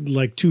down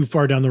too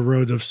far down the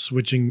road of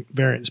switching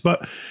variants.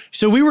 But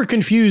so we were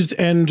confused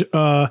and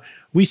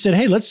we said,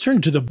 hey, let's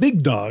turn to the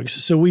big dogs.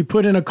 So we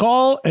put in a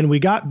call and we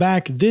got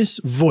back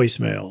this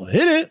voicemail.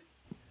 Hit it.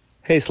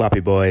 Hey, Sloppy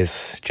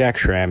Boys. Jack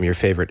Schramm, your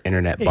favorite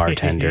internet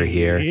bartender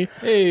here.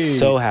 Hey.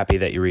 So happy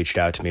that you reached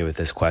out to me with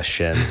this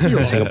question.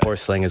 The Singapore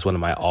Sling is one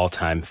of my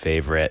all-time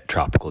favorite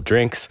tropical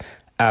drinks.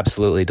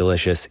 Absolutely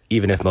delicious,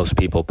 even if most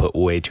people put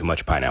way too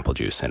much pineapple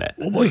juice in it.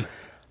 Oh, boy.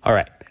 All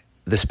right.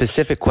 The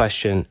specific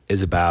question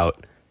is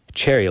about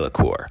cherry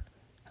liqueur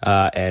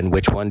and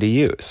which one to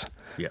use.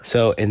 Yes.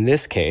 So in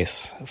this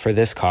case, for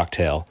this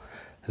cocktail,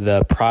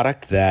 the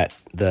product that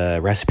the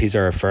recipes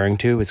are referring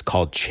to is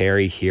called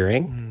Cherry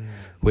Hearing,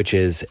 which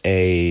is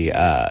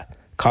a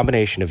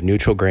combination of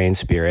neutral grain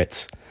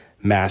spirits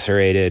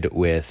macerated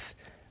with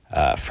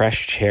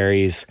fresh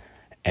cherries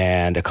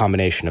and a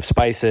combination of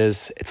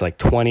spices. It's like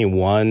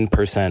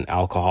 21%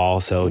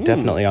 alcohol, so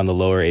definitely on the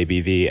lower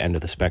ABV end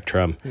of the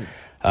spectrum.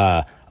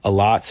 A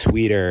lot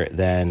sweeter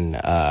than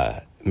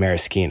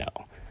maraschino.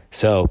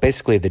 So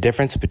basically the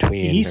difference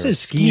between he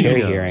says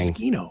Cherry Hearing,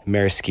 Skino.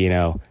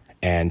 maraschino,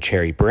 and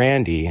cherry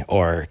brandy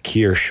or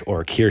Kirsch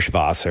or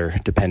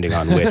Kirschwasser, depending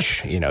on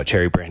which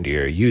cherry brandy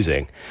you're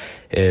using,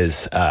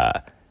 is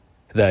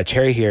the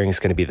Cherry Hearing is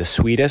going to be the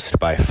sweetest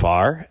by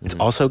far. It's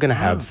also going to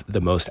have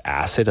the most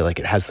acid. Like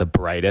it has the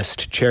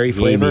brightest cherry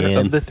flavor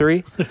of the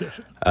three.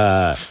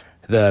 The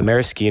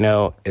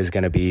maraschino is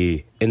going to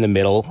be in the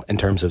middle in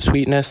terms of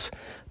sweetness,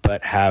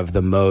 but have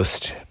the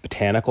most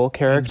botanical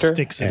character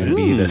and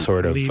be the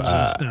sort of leaves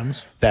and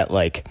stems. that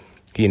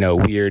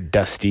weird,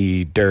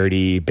 dusty,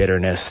 dirty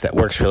bitterness that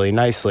works really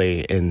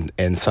nicely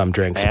in some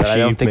drinks, but I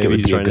don't think it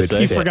would be a good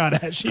fit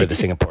for the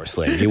Singapore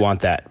Sling. You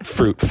want that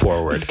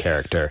fruit-forward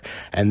character.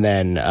 And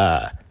then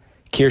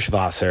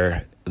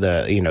Kirschwasser,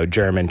 the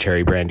German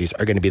cherry brandies,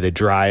 are going to be the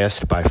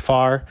driest by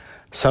far,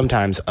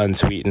 sometimes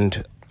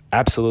unsweetened,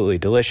 absolutely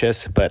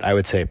delicious, but I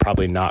would say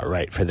probably not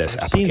right for this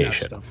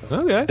application.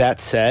 That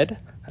said,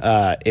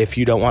 if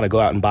you don't want to go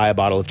out and buy a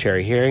bottle of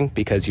Cherry Hearing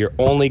because you're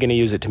only going to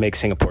use it to make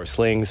Singapore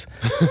Slings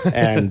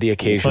and the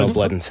occasional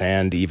Blood and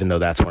Sand, even though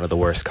that's one of the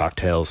worst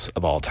cocktails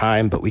of all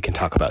time, but we can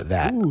talk about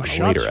that on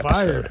a later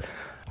episode.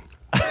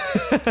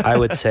 I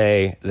would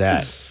say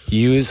that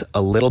use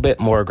a little bit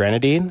more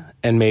grenadine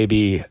and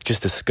maybe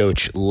just a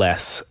scotch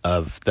less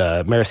of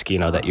the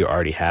maraschino that you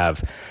already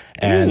have,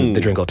 and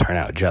the drink will turn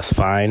out just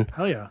fine.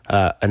 Hell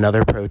yeah.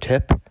 Another pro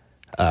tip,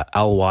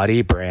 Al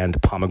Wadi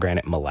brand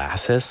pomegranate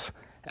molasses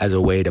as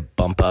a way to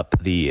bump up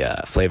the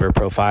flavor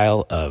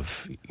profile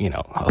of,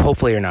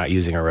 hopefully you're not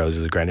using a rose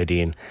as a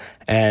grenadine.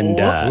 And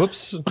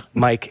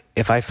Mike,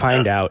 if I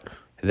find out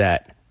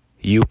that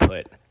you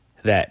put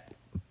that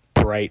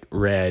bright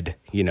red,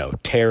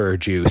 terror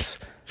juice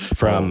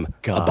from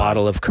a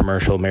bottle of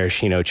commercial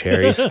maraschino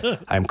cherries,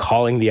 I'm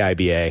calling the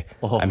IBA.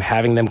 I'm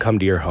having them come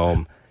to your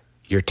home.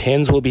 Your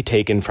tins will be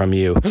taken from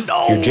you.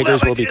 Your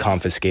jiggers will be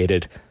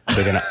confiscated.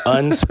 They're going to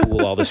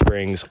unspool all the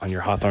springs on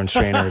your Hawthorne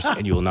strainers,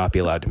 and you will not be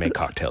allowed to make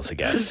cocktails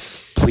again.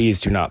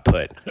 Please do not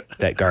put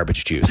that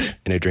garbage juice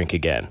in a drink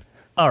again.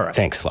 All right.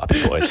 Thanks,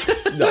 Sloppy Boys.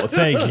 No,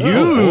 thank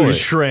you,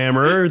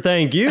 Schrammer.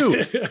 Thank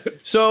you.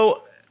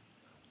 So,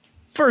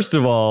 first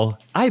of all,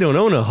 I don't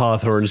own a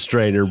Hawthorne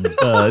strainer,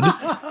 bud.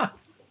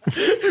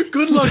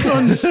 Good luck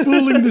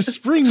unspooling the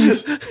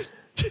springs.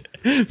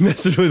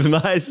 Messing with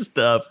my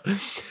stuff.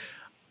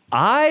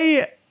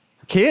 I'm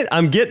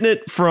getting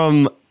it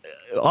from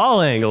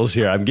all angles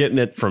here. I'm getting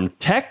it from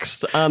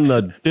text on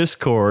the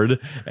Discord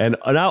and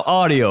now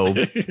audio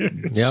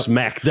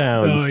smack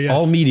down.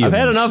 All medium. I've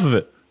had enough of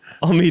it.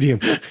 All medium.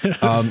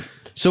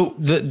 So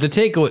the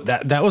takeaway,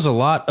 that was a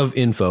lot of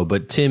info,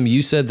 but Tim,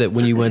 you said that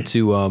when you went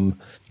to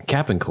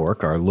Cap and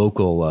Cork, our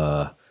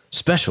local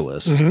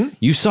specialist,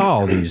 you saw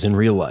all these in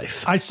real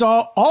life. I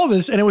saw all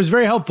this, and it was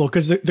very helpful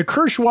because the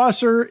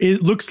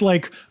Kirschwasser looks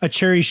like a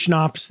cherry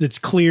schnapps that's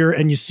clear,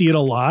 and you see it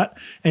a lot.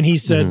 And he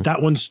said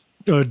that one's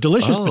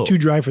delicious, but too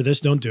dry for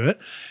this. Don't do it.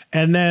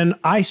 And then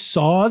I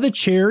saw the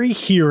cherry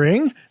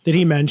hearing that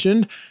he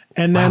mentioned.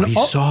 And then he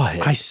saw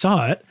it. I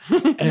saw it.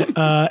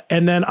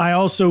 And then I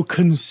also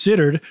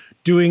considered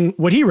doing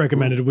what he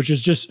recommended, which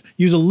is just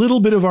use a little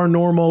bit of our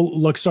normal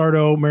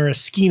Luxardo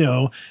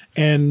maraschino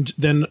and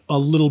then a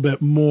little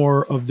bit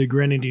more of the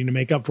grenadine to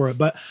make up for it.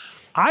 But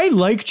I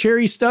like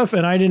cherry stuff,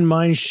 and I didn't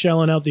mind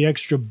shelling out the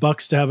extra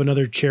bucks to have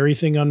another cherry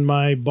thing on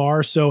my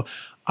bar. So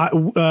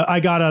I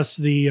got us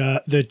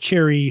the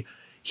cherry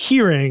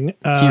hearing,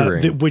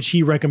 which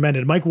he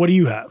recommended. Mike, what do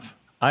you have?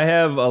 I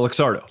have a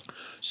Luxardo.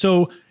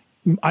 So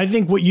I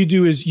think what you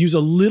do is use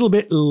a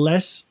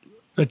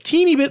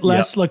teeny bit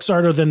less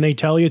Luxardo than they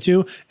tell you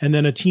to, and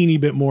then a teeny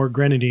bit more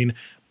grenadine.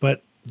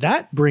 But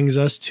that brings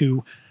us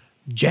to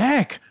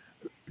Jack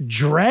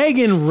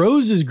Dragon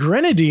Rose's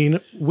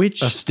grenadine,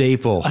 which a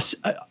staple.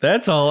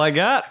 That's all I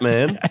got,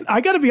 man. I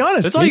got to be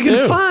honest. That's all you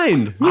can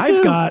find.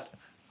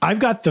 I've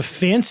got the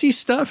fancy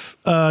stuff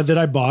that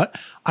I bought.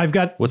 I've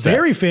got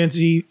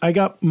fancy. I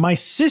got my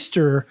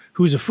sister,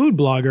 who's a food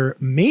blogger,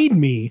 made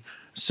me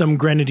some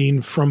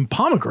grenadine from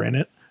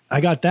pomegranate.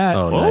 I got that.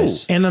 Oh,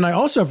 nice. And then I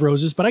also have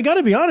roses, but I got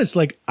to be honest,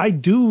 like I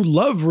do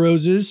love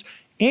roses,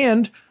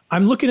 and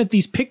I'm looking at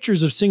these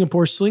pictures of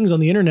Singapore slings on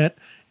the internet,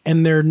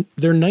 and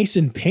they're nice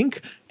and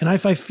pink. And I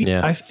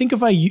think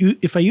if I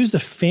use the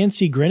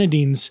fancy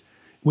grenadines,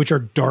 which are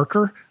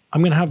darker,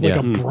 I'm gonna have like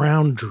a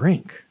brown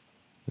drink.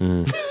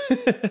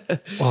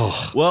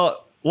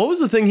 Well, what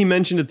was the thing he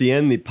mentioned at the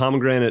end? The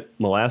pomegranate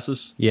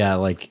molasses? Yeah,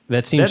 like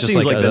that seems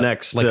like the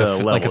next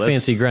level. Like a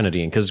fancy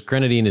grenadine, because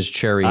grenadine is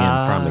cherry and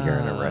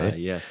pomegranate, right?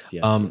 Yes.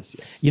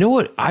 You know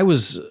what I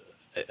was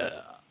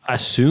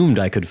assumed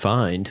I could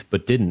find,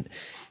 but didn't.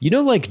 You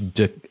know, like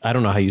I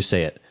don't know how you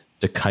say it.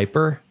 De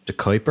Kuiper.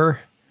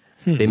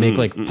 They make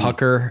like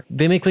pucker.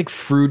 They make like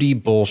fruity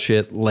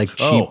bullshit, like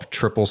cheap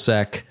triple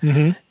sec.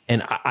 And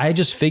I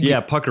just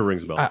figured, pucker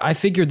rings a bell. I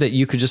figured that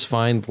you could just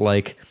find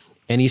like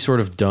any sort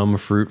of dumb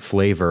fruit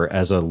flavor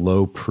as a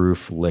low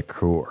proof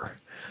liqueur.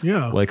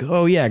 Yeah. Like,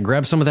 oh yeah,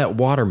 grab some of that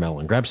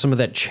watermelon, grab some of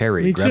that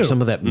cherry, grab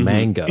some of that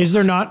mango. Is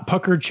there not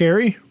pucker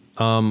cherry?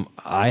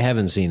 I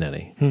haven't seen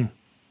any.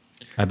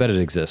 I bet it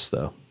exists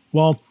though.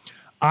 Well,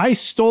 I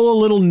stole a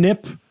little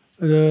nip,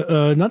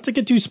 not to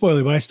get too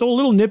spoily, but I stole a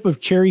little nip of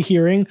cherry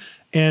hearing,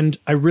 and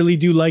I really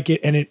do like it.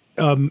 And it,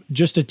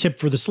 just a tip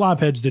for the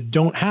slopheads that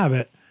don't have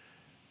it,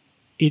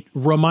 it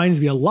reminds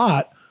me a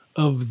lot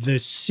of the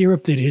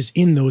syrup that is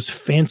in those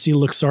fancy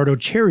Luxardo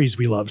cherries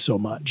we love so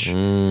much.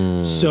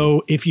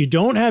 So if you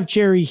don't have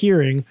cherry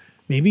hearing,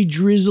 maybe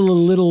drizzle a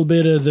little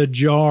bit of the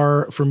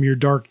jar from your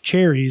dark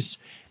cherries,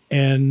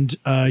 and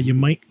you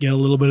might get a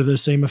little bit of the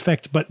same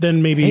effect, but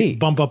then maybe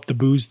bump up the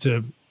booze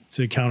to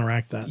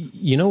counteract that.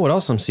 You know what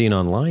else I'm seeing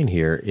online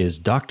here is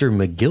Dr.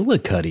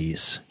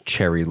 McGillicuddy's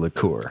cherry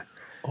liqueur.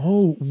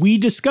 Oh, we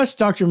discussed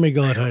Dr.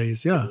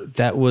 McGillicuddy's, yeah.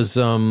 That was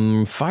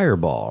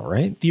Fireball,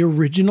 right? The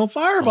original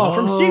Fireball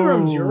from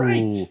Seagram's, you're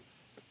right.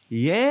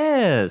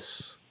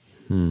 Yes.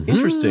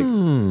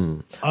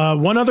 Interesting.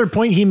 One other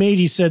point he made,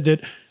 he said that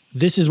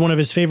this is one of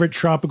his favorite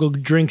tropical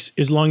drinks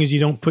as long as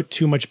you don't put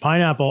too much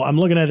pineapple. I'm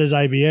looking at this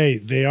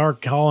IBA. They are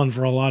calling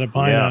for a lot of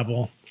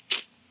pineapple.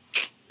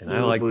 Yeah. And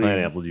I like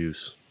pineapple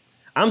juice.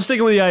 I'm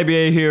sticking with the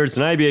IBA here. It's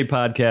an IBA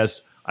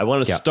podcast. I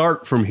want to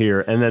start from here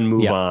and then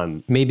move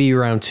on. Maybe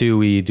round 2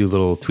 we do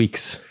little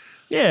tweaks.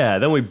 Yeah,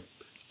 then we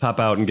pop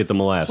out and get the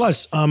molasses.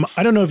 Plus,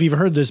 I don't know if you've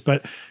heard this,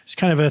 but it's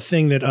kind of a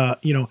thing that,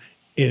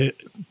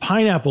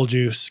 pineapple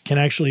juice can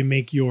actually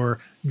make your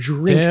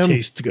drink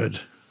taste good.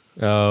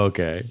 Oh,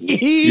 okay.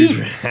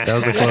 That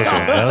was a close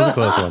one.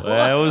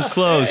 That was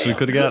close. We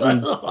could have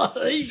gotten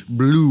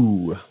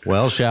blue.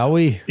 Well, shall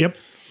we? Yep.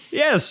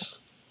 Yes.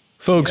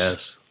 Folks,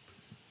 yes.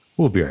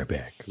 We'll be right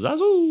back.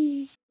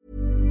 Zazu.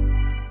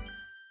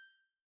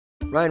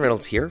 Ryan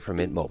Reynolds here from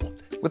Mint Mobile.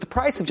 With the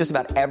price of just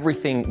about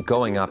everything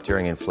going up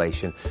during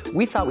inflation,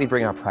 we thought we'd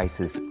bring our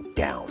prices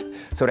down.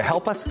 So to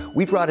help us,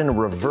 we brought in a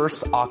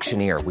reverse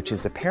auctioneer, which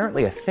is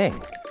apparently a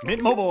thing.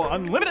 Mint Mobile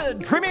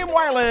Unlimited Premium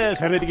Wireless.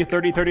 How to get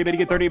 30, 30, bit to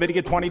get 30, bit to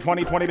get 20,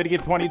 20, 20, bit to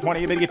get 20, 20,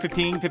 bit to get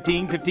 15,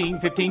 15, 15,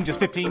 15, just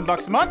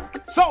 $15 a month?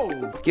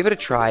 Sold! Give it a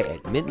try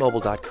at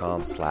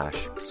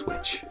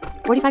mintmobile.com/switch.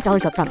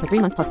 $45 up front for 3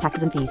 months plus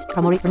taxes and fees.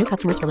 Promo rate for new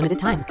customers for limited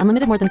time.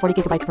 Unlimited more than 40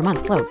 gigabytes per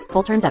month. Slows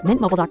full terms at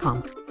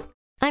mintmobile.com.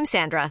 I'm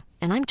Sandra,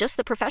 and I'm just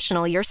the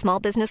professional your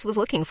small business was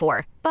looking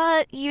for.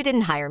 But you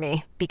didn't hire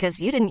me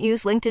because you didn't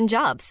use LinkedIn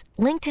Jobs.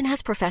 LinkedIn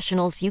has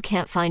professionals you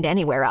can't find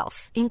anywhere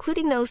else,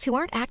 including those who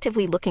aren't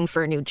actively looking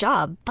for a new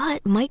job,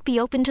 but might be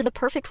open to the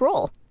perfect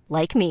role,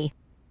 like me.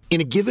 In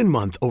a given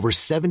month, over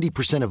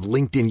 70% of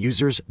LinkedIn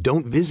users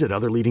don't visit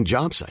other leading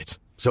job sites.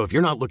 So if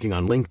you're not looking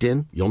on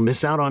LinkedIn, you'll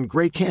miss out on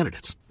great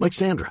candidates like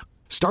Sandra.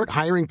 Start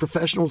hiring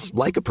professionals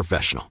like a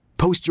professional.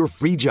 Post your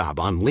free job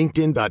on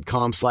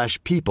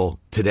linkedin.com/people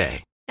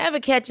today. Ever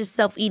catch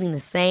yourself eating the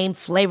same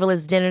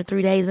flavorless dinner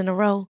 3 days in a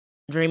row?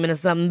 Dreaming of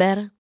something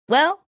better?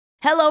 Well,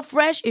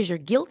 HelloFresh is your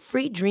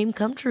guilt-free dream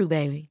come true,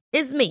 baby.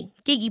 It's me,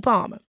 Keke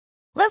Palmer.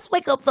 Let's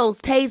wake up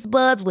those taste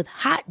buds with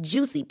hot,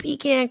 juicy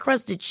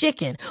pecan-crusted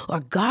chicken or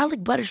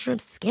garlic butter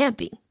shrimp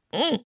scampi.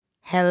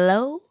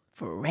 Hello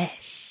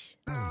Fresh.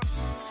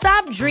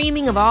 Stop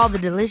dreaming of all the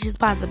delicious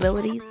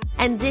possibilities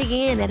and dig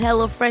in at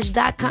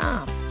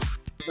HelloFresh.com.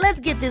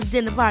 Let's get this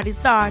dinner party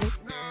started.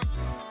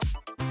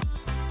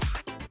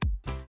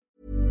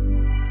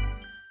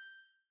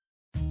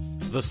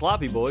 The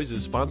Sloppy Boys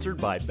is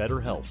sponsored by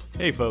BetterHelp.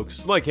 Hey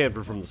folks, Mike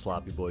Hanford from The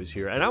Sloppy Boys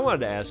here, and I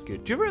wanted to ask you,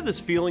 do you ever have this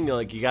feeling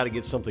like you got to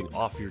get something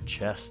off your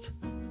chest?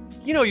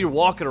 You know, you're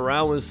walking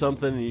around with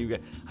something and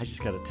I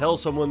just got to tell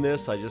someone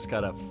this, I just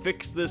got to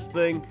fix this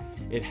thing.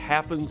 It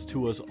happens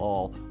to us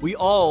all. We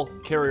all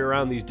carry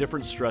around these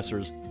different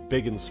stressors,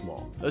 big and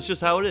small. That's just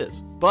how it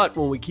is. But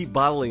when we keep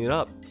bottling it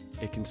up,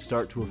 it can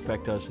start to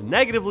affect us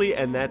negatively,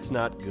 and that's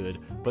not good.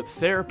 But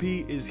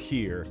therapy is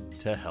here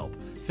to help.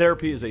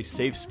 Therapy is a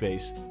safe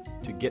space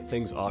to get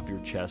things off your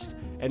chest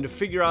and to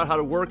figure out how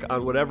to work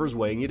on whatever's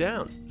weighing you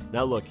down.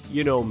 Now look,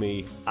 you know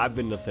me, I've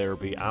been to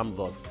therapy, I'm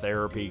the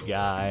therapy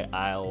guy,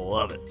 I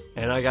love it.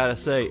 And I gotta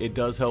say, it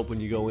does help when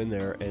you go in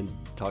there and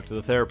talk to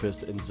the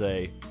therapist and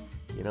say,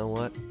 you know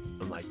what,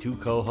 my two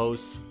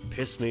co-hosts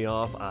piss me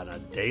off on a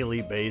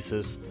daily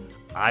basis,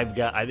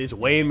 it's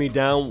weighing me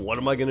down, what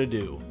am I gonna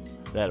do?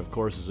 That of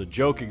course is a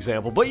joke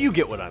example, but you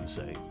get what I'm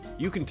saying.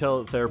 You can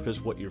tell the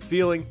therapist what you're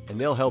feeling, and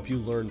they'll help you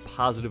learn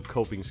positive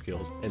coping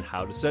skills and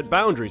how to set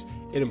boundaries.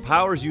 It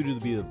empowers you to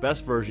be the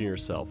best version of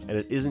yourself, and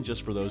it isn't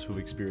just for those who've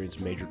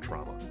experienced major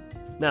trauma.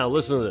 Now,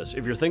 listen to this.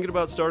 If you're thinking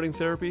about starting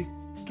therapy,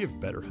 give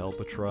BetterHelp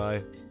a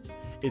try.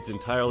 It's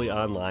entirely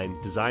online,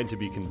 designed to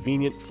be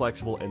convenient,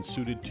 flexible, and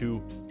suited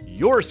to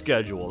your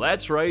schedule.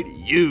 That's right,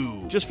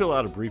 you. Just fill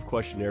out a brief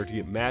questionnaire to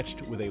get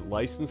matched with a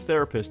licensed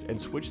therapist and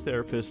switch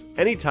therapists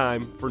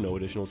anytime for no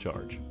additional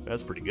charge.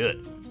 That's pretty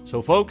good. So,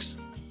 folks,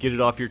 get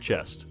it off your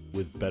chest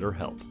with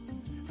BetterHelp.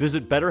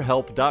 Visit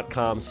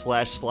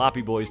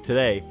BetterHelp.com/SloppyBoys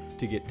today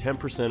to get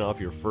 10% off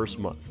your first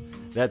month.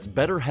 That's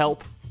BetterHelp,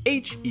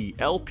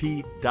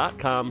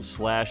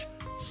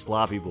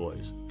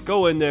 HELP.com/SloppyBoys.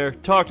 Go in there,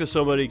 talk to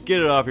somebody,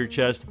 get it off your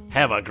chest,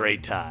 have a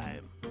great time.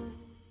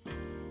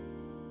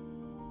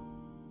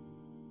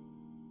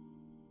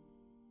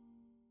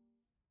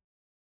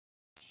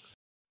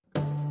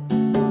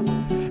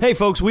 Hey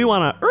folks, we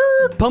want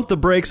to pump the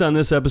brakes on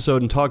this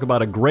episode and talk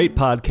about a great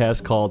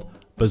podcast called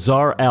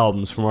Bizarre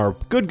Albums from our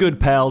good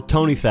pal,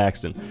 Tony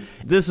Thaxton.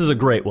 This is a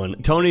great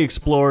one. Tony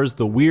explores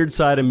the weird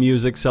side of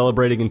music,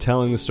 celebrating and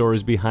telling the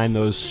stories behind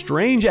those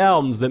strange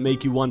albums that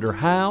make you wonder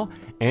how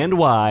and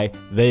why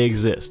they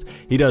exist.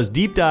 He does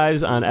deep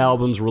dives on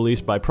albums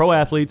released by pro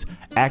athletes,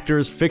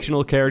 actors,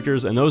 fictional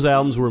characters, and those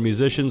albums where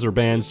musicians or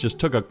bands just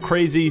took a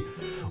crazy,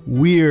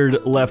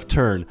 weird left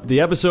turn. The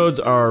episodes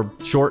are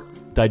short,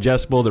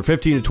 digestible, they're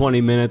 15 to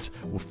 20 minutes,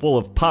 full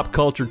of pop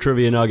culture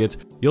trivia nuggets.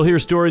 You'll hear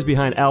stories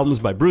behind albums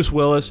by Bruce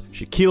Willis,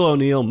 Shaquille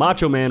O'Neal,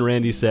 Macho Man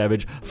Randy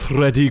Savage,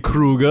 Freddy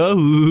Krueger,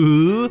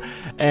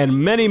 and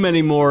many,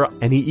 many more.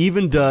 And he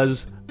even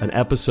does an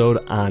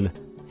episode on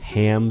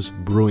Hamm's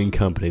Brewing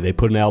Company. They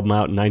put an album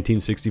out in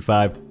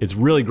 1965. It's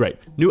really great.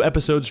 New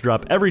episodes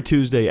drop every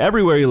Tuesday,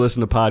 everywhere you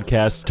listen to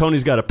podcasts.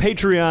 Tony's got a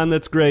Patreon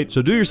that's great.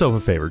 So do yourself a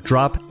favor,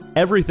 drop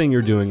everything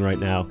you're doing right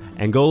now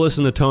and go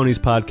listen to Tony's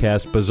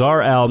podcast,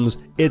 Bizarre Albums.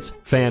 It's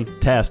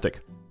fantastic.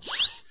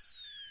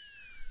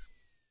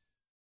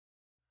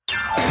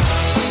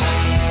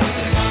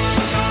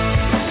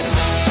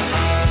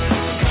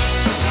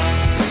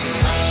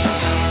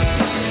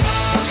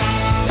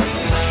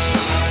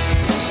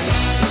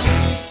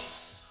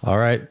 All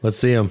right, let's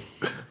see them.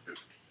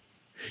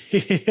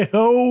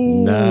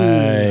 Oh,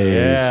 nice.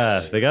 Yeah,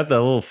 they got that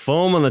little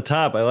foam on the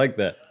top. I like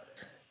that.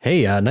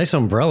 Hey, nice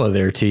umbrella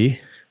there, T.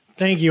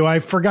 Thank you. I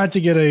forgot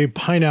to get a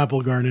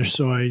pineapple garnish,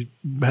 so I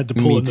had to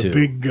pull in the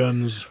big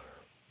guns.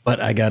 But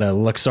I got a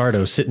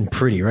Luxardo sitting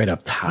pretty right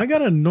up top. I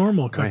got a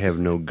normal cup. I have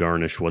no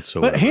garnish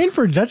whatsoever. But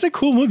Hanford, that's a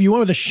cool move. You went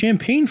with a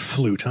champagne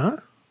flute, huh?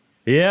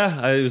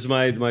 Yeah, it was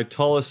my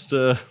tallest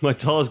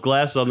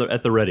glass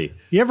at the ready.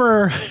 You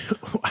ever?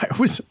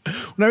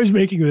 When I was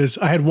making this,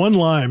 I had one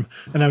lime,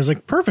 and I was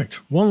like, perfect,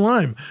 one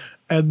lime,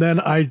 and then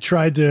I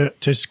tried to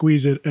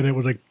squeeze it, and it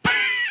was like.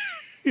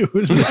 It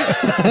was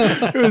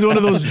one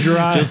of those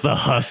dry. Just the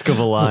husk of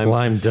a lime.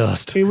 Lime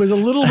dust. It was a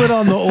little bit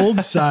on the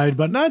old side,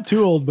 but not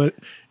too old. But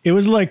it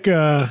was like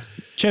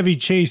Chevy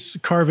Chase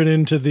carving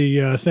into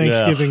the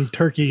Thanksgiving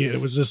turkey.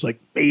 It was just like,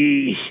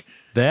 eeh.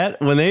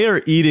 That when they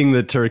are eating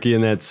the turkey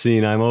in that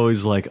scene, I'm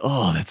always like,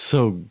 oh, that's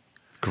so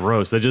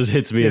gross. That just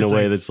hits me in a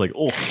way that's like,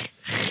 oh.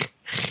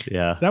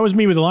 Yeah. That was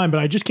me with the lime, but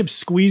I just kept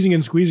squeezing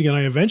and squeezing, and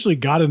I eventually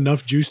got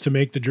enough juice to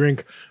make the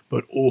drink,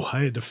 but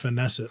I had to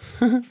finesse it.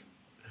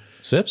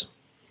 Sips?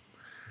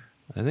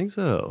 I think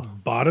so.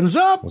 Bottoms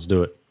up. Let's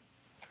do it.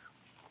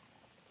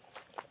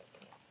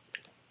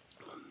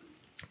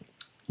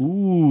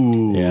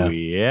 Ooh,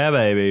 yeah,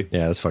 baby.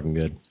 Yeah, that's fucking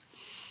good.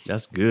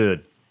 That's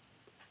good.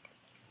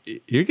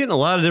 You're getting a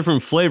lot of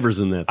different flavors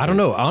in that. I don't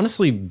know.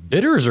 Honestly,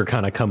 bitters are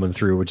kind of coming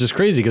through, which is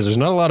crazy because there's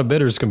not a lot of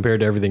bitters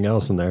compared to everything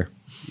else in there.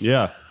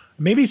 Yeah.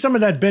 Maybe some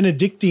of that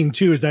Benedictine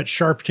too is that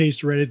sharp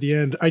taste right at the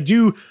end. I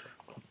do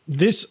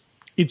this.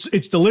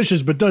 It's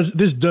delicious, but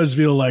this does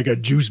feel like a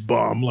juice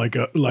bomb, like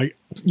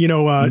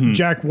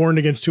Jack warned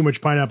against too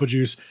much pineapple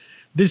juice.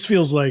 This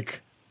feels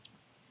like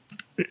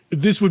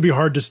this would be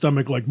hard to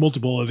stomach like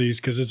multiple of these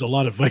because it's a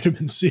lot of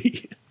vitamin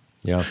C.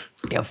 Yeah.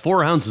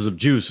 4 ounces of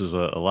juice is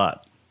a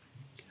lot.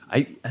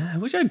 I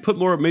wish I'd put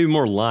maybe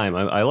more lime.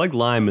 I like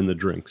lime in the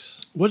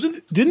drinks.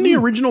 Didn't the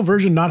original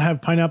version not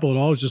have pineapple at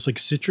all? It was just like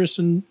citrus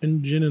and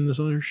gin and this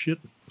other shit.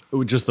 It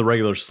was just the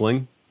regular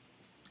Sling.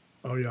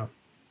 Oh yeah.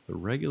 The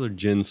regular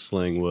gin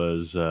Sling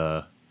was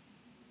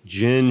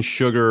gin,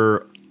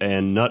 sugar,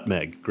 and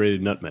nutmeg,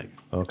 grated nutmeg.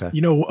 Okay.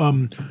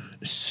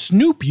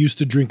 Snoop used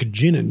to drink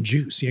gin and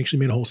juice. He actually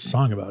made a whole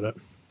song about it.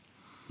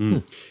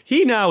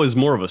 He now is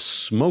more of a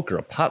smoker,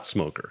 a pot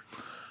smoker.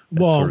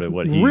 That's sort of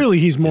what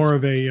he's more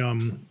of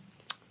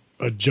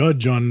a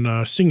judge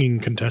on singing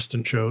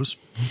contestant shows.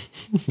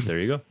 There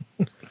you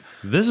go.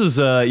 This is,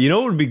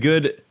 what would be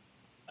good?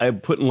 I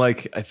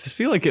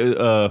feel like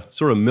a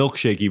sort of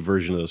milkshakey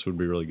version of this would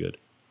be really good.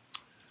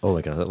 Oh,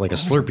 like a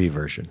Slurpee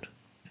version.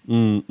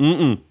 You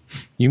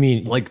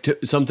mean like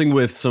something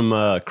with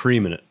some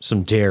cream in it,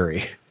 some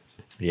dairy?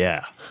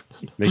 Yeah,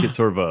 make it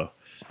sort of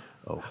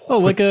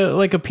like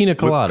a pina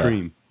colada.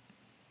 Cream.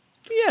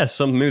 Yeah,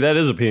 maybe that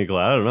is a pina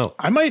colada. I don't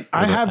know.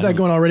 I have that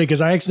going already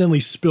because I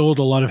accidentally spilled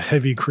a lot of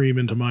heavy cream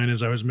into mine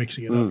as I was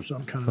mixing it up. So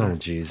I'm kind of. Oh,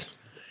 jeez.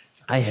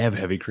 I have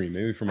heavy cream.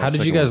 Maybe from. How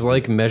did you guys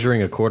like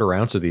measuring a quarter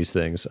ounce of these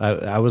things?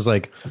 I was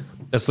like,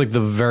 that's like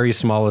the very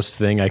smallest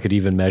thing I could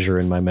even measure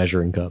in my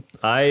measuring cup.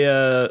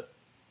 I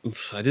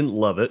didn't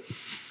love it.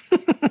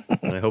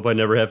 I hope I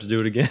never have to do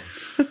it again.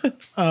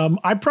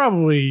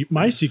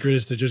 My secret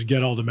is to just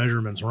get all the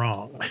measurements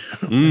wrong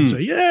and say,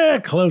 yeah,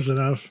 close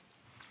enough.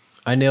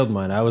 I nailed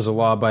mine. I was a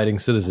law-abiding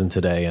citizen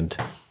today, and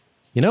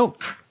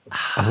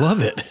I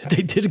love it.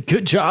 They did a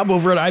good job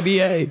over at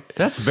IBA.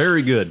 That's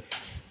very good.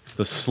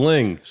 The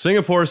Sling,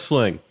 Singapore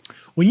Sling.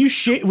 When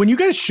you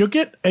guys shook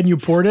it and you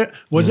poured it,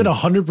 was it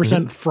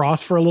 100%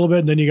 froth for a little bit,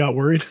 and then you got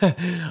worried?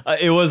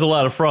 It was a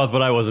lot of froth,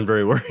 but I wasn't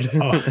very worried.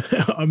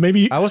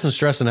 Maybe I wasn't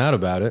stressing out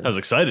about it. I was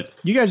excited.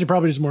 You guys are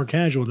probably just more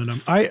casual than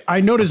I'm.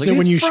 I noticed that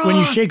when you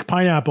shake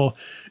pineapple,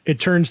 it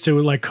turns to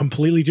like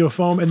completely to a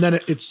foam, and then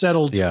it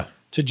settled. Yeah.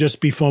 To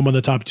just be foam on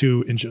the top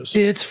 2 inches.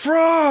 It's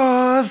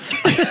froth.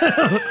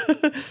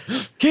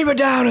 Keep it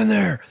down in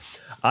there.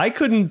 I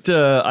couldn't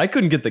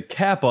get the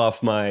cap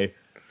off my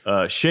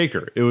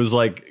shaker. It was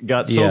like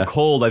got so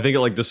cold. I think it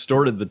like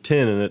distorted the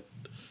tin, and it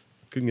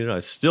couldn't get it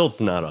off. Still, it's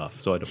not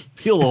off. So I had to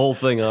peel the whole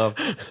thing off.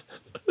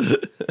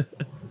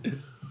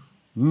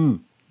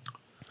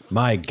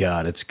 My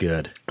God, it's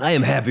good. I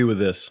am happy with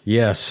this.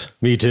 Yes,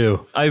 me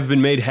too. I've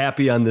been made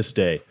happy on this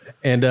day.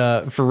 And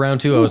for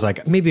round 2, I was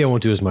like, maybe I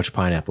won't do as much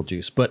pineapple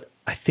juice, but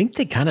I think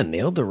they kind of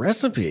nailed the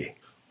recipe.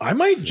 I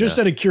might just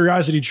out of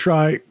curiosity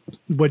try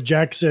what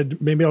Jack said.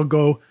 Maybe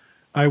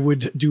I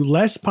would do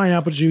less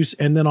pineapple juice,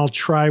 and then I'll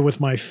try with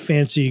my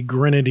fancy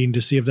grenadine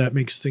to see if that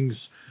makes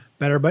things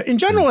better. But in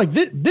general, like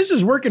this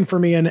is working for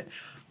me. And,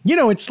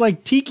 it's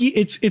like tiki.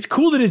 It's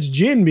cool that it's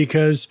gin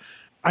because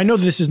I know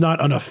this is not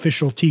an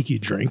official tiki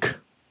drink.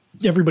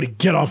 Everybody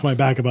get off my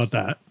back about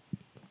that.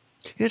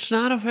 It's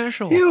not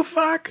official. You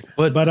fuck.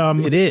 But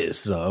it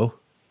is though.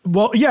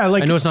 Well, yeah,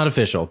 like I know it's not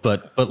official,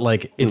 but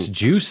like it's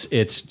juice,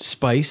 it's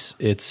spice,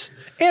 it's.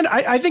 And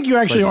I think you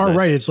actually are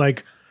right. It's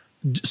like,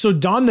 so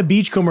Don the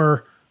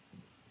Beachcomber,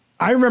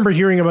 I remember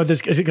hearing about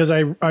this because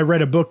I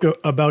read a book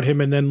about him,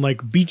 and then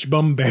like Beach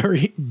Bum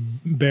Barry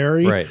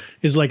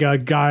is like a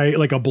guy,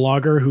 like a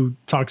blogger who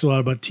talks a lot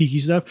about tiki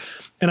stuff.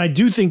 And I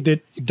do think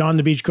that Don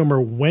the Beachcomber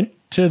went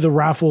to the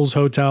Raffles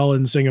Hotel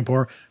in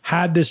Singapore,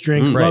 had this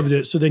drink, loved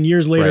it. So then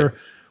years later,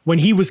 when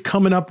he was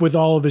coming up with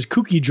all of his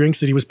kooky drinks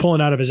that he was pulling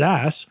out of his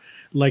ass,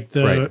 like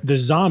the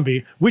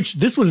zombie, which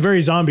this was very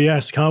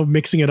zombie-esque, huh?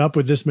 Mixing it up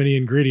with this many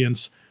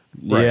ingredients.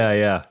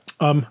 Yeah.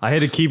 I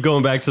had to keep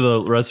going back to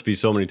the recipe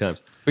so many times.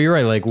 But you're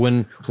right. Like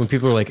when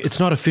people are like, it's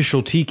not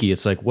official tiki.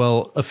 It's like,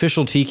 well,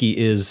 official tiki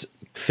is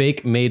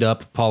fake, made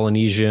up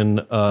Polynesian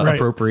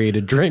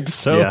appropriated drinks.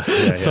 So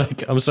it's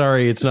like, I'm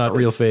sorry, it's not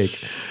real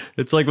fake.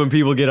 It's like when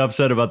people get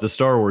upset about the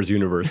Star Wars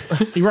universe.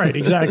 Right,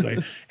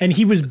 exactly. And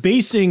he was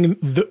basing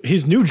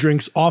his new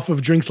drinks off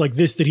of drinks like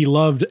this that he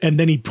loved, and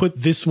then he put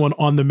this one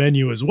on the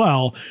menu as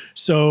well.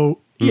 So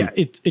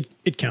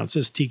it counts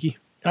as tiki.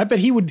 I bet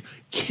he would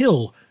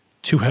kill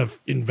to have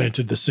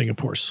invented the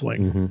Singapore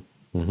Sling. Mm-hmm.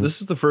 Mm-hmm.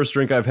 This is the first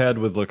drink I've had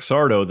with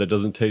Luxardo that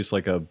doesn't taste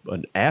like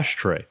an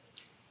ashtray.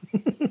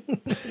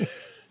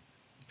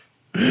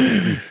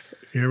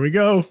 Here we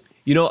go.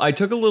 I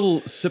took a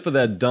little sip of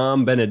that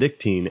Dom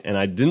Benedictine, and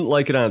I didn't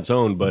like it on its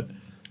own, but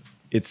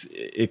it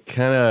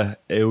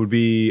would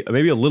be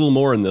maybe a little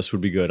more in this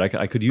would be good.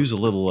 I could use a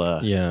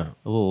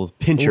little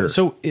pincher.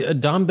 So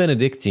Dom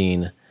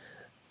Benedictine,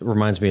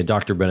 reminds me of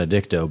Dr.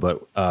 Benedicto,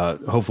 but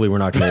hopefully we're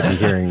not going to be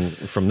hearing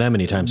from them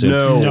anytime soon.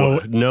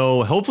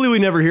 No. Hopefully we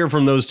never hear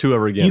from those two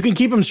ever again. You can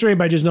keep them straight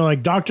by just knowing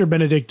like Dr.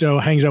 Benedicto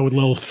hangs out with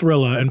Lil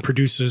Thrilla and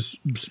produces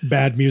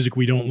bad music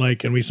we don't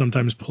like and we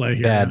sometimes play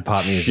here. Bad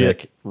pop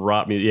music. Shit,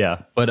 rock music,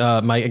 yeah. But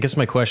I guess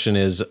my question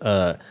is,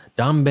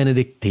 Dom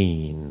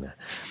Benedictine,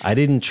 I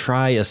didn't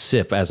try a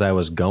sip as I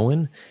was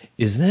going.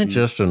 Is that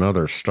just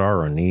another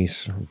star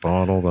anise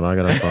bottle that I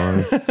gotta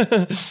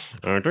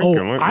buy?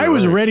 I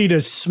was ready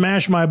to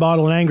smash my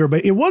bottle in anger,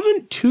 but it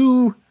wasn't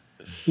too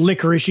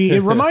licoricey.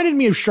 It reminded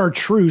me of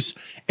chartreuse,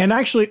 and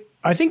actually,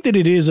 I think that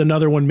it is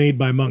another one made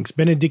by monks.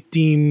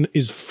 Benedictine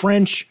is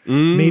French,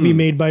 maybe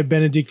made by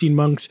Benedictine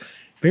monks.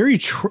 Very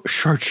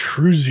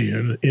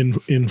chartreusian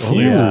in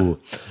flavor.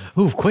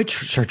 Ooh, quite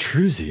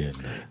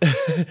chartreusian.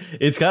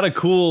 It's got a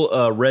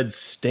cool red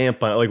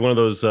stamp on it, like one of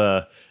those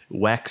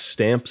wax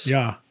stamps.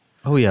 Yeah.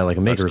 Oh yeah, like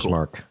a maker's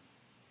mark.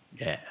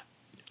 Yeah.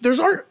 There's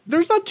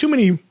not too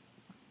many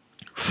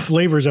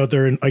flavors out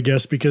there, I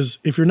guess, because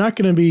if you're not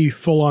going to be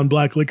full on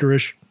black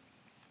licorice,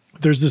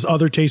 there's this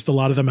other taste a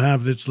lot of them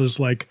have that's this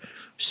like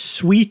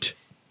sweet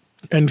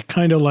and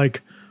kind of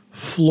like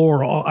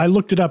floral. I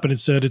looked it up and it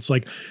said it's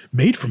like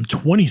made from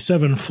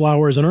 27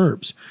 flowers and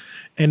herbs.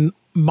 And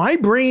my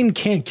brain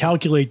can't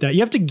calculate that.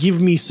 You have to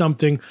give me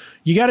something.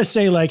 You got to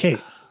say like, hey,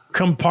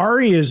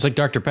 Campari is... It's like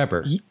Dr.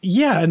 Pepper.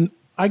 Yeah, and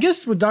I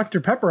guess with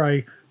Dr. Pepper,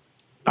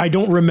 I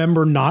don't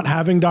remember not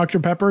having Dr.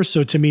 Pepper,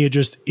 so to me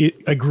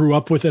I grew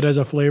up with it as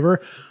a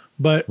flavor.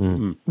 But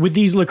with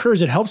these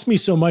liqueurs, it helps me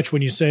so much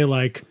when you say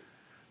like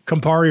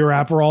Campari or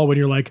Aperol, when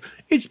you're like,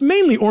 it's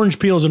mainly orange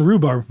peels and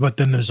rhubarb, but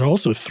then there's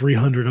also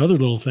 300 other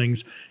little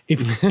things.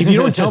 If you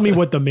don't tell me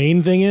what the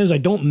main thing is, I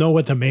don't know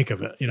what to make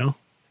of it, you know?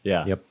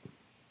 Yeah. Yep.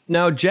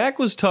 Now, Jack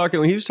was talking,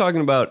 when he was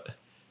talking about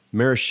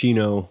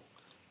maraschino,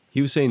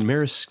 he was saying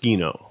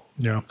maraschino.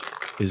 Yeah.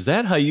 Is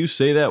that how you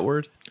say that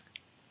word?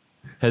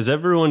 Has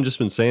everyone just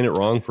been saying it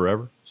wrong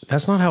forever?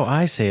 That's not how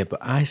I say it, but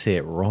I say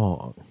it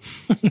wrong.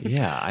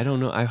 Yeah, I don't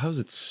know. How's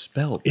it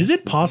spelled? Is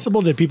it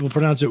possible that people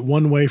pronounce it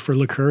one way for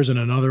liqueurs and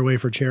another way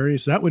for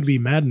cherries? That would be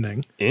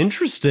maddening.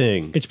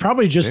 Interesting. It's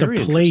probably just Very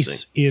a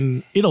place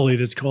in Italy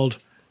that's called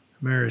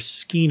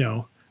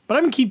maraschino. But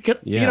I'm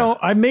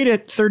I made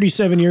it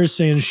 37 years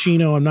saying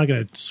Shino. I'm not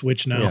going to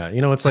switch now.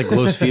 Yeah, it's like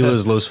Los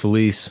Feliz, Los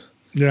Feliz.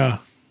 Yeah.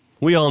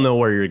 We all know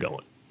where you're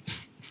going.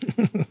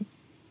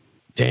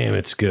 Damn,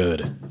 it's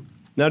good.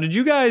 Now, did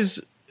you guys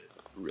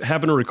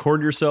happen to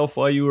record yourself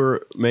while you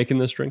were making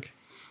this drink?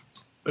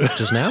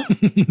 Just now?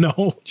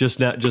 No. Just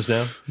now?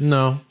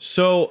 No.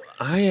 So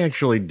I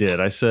actually did.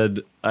 I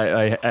said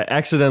I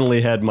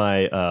accidentally had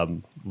my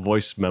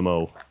voice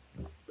memo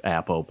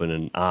app open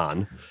and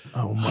on.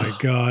 Oh my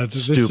God.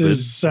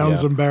 This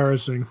sounds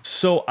embarrassing.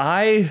 So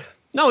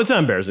no, it's not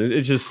embarrassing.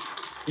 It's just,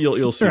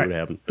 you'll see what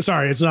happened.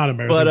 Sorry, it's not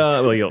embarrassing.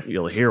 But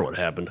you'll hear what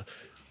happened.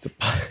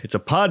 It's a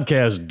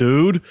podcast,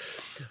 dude.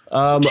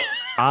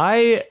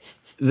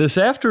 This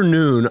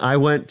afternoon I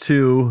went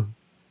to,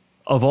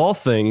 of all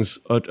things,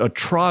 a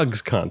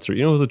Trogs concert.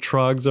 You know who the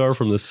Trogs are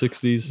from the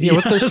 60s? Yeah,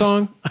 what's their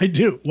song? I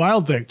do.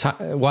 Wild Thing.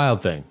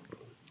 Wild Thing.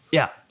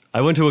 Yeah. I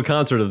went to a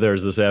concert of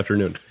theirs this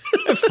afternoon.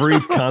 A free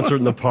concert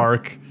in the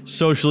park,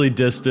 socially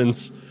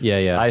distanced.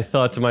 Yeah. I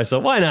thought to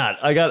myself, why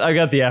not? I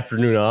got the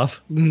afternoon off.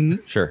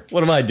 Mm-hmm. Sure.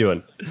 What am I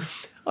doing?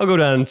 I'll go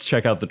down and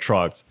check out the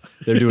Trogs.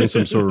 They're doing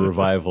some sort of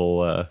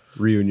revival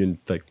reunion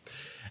thing.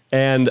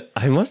 And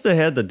I must have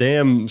had the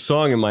damn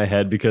song in my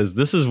head because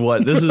this is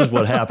what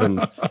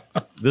happened.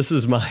 This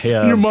is my voice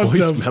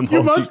memo.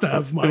 You must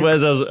have, Mike.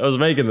 As I was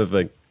making the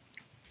thing.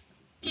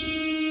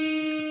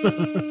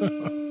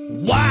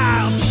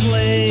 Wild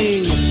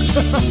Sling.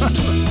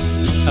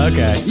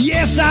 Okay.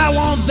 Yes, I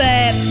want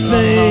that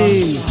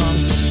thing.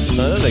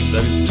 No, that makes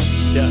sense.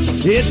 Yeah.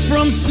 It's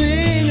from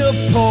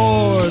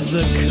Singapore,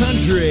 the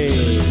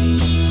country.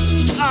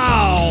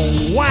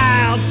 Oh,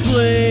 Wild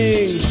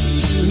Sling.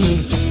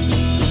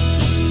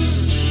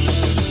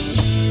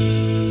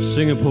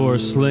 Singapore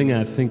Sling,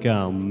 I think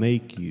I'll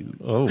make you.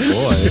 Oh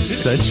boy,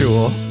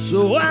 sensual.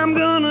 So I'm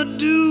gonna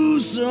do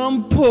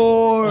some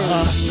pours.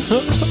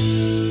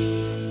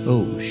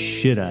 Oh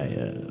shit, I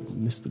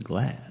missed the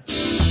glass.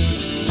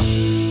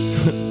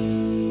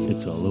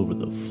 It's all over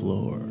the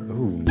floor.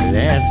 Ooh,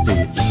 nasty.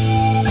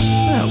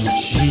 Oh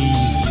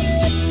jeez.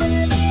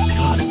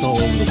 God, it's all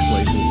over the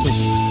place and it's so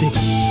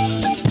sticky.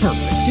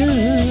 Perfect.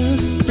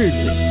 Just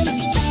perfect.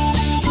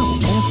 Oh,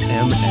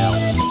 FML.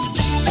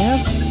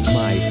 F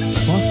my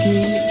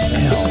fucking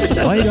L.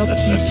 Right up the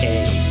A.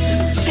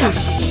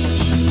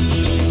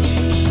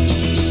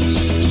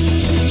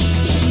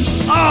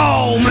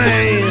 Oh,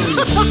 man!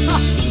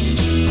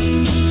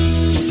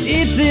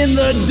 It's in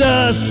the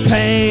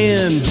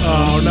dustpan.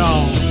 Oh,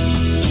 no.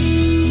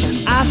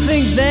 I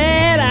think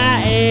that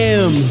I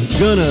am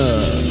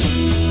gonna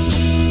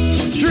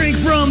drink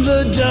from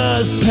the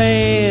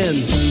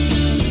dustpan.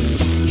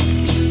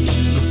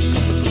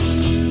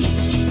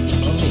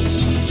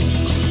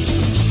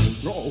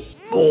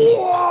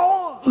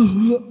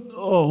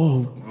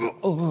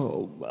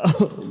 Oh,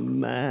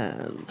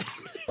 man.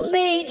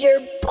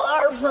 Major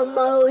barf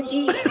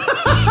emoji.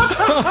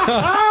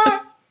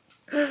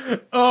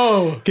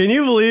 Oh. Can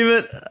you believe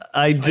it?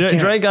 I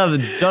drank out of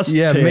the dustpan.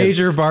 Yeah,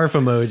 major barf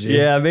emoji.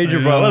 Yeah, major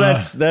barf. Well,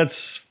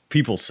 that's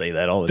people say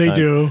that all the time. They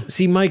do.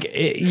 See, Mike,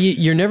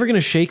 you're never going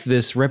to shake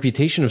this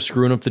reputation of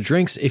screwing up the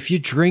drinks if you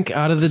drink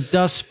out of the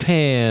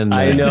dustpan.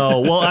 I know.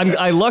 Well,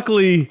 I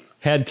luckily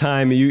had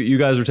time. You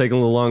guys were taking a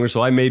little longer,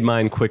 so I made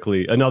mine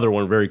quickly. Another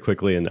one very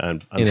quickly, and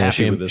I'm in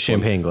happy a with this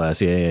champagne one.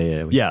 glass.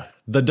 Yeah. Yeah,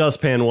 the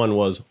dustpan one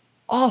was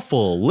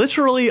awful.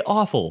 Literally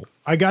awful.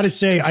 I got to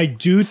say, I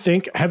do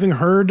think, having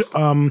heard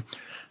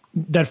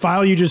that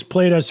file you just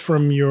played us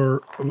from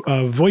your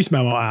voice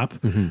memo app,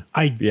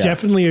 I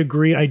definitely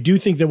agree. I do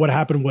think that what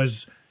happened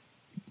was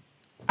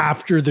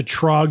after the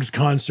Trogs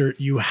concert,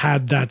 you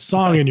had that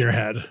song in your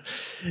head.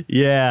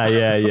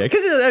 Yeah.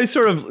 Because I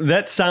sort of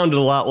that sounded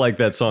a lot like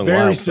that song.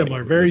 Very Wild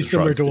similar. Thing Very that the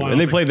similar Trogs to did. Wild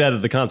And they Thing. played that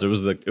at the concert.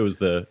 It was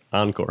the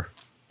encore.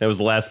 That was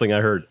the last thing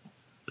I heard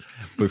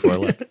before I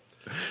left.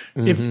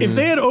 If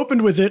they had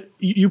opened with it,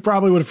 you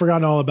probably would have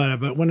forgotten all about it.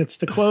 But when it's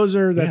the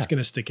closer, that's going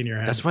to stick in your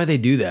head. That's why they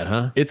do that,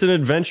 huh? It's an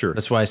adventure.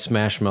 That's why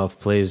Smash Mouth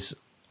plays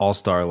All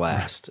Star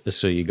last.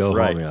 So you go home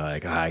and you're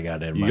like, I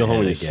got it in my head. You go home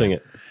and you again. sing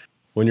it.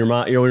 When your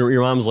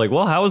mom's like,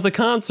 well, how was the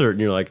concert? And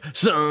you're like,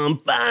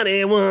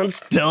 somebody once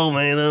told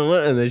me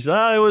that. And they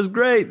say, it was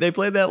great. They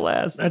played that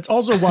last. That's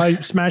also why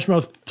Smash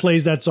Mouth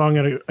plays that song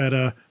at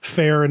a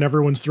fair and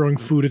everyone's throwing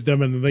food at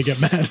them and then they get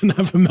mad and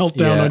have a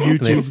meltdown on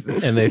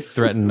YouTube. And they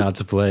threaten not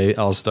to play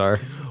All Star.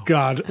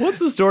 God. What's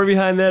the story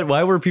behind that?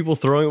 Why were people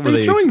throwing?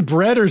 They're throwing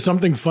bread or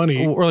something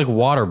funny. Or like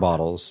water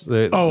bottles.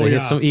 He got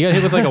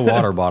hit with like a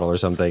water bottle or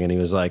something, and he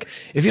was like,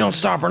 if you don't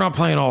stop, we're not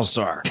playing All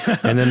Star.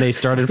 And then they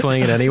started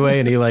playing it anyway,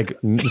 and he like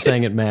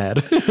sang it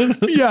mad.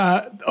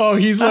 Yeah. Oh,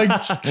 he's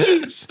like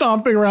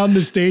stomping around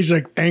the stage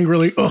like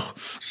angrily. Oh,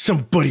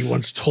 somebody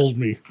once told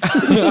me.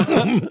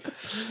 I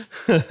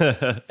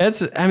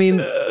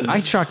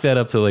chalk that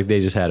up to like they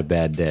just had a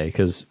bad day,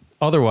 because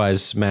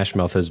otherwise Smash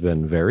Mouth has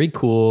been very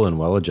cool and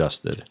well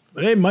adjusted.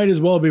 They might as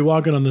well be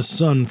walking on the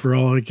sun for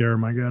all I care,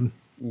 my God.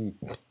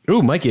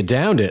 Ooh, Mike, you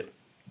downed it.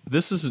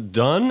 This is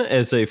done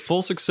as a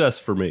full success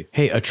for me.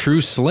 Hey, a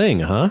true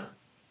sling, huh?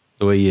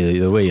 The way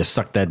you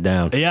sucked that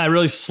down. Yeah, I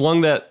really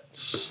slinged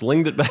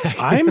it back.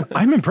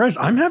 I'm impressed.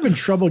 I'm having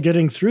trouble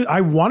getting through.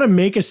 I want to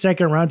make a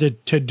second round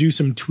to do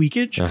some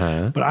tweakage,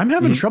 but I'm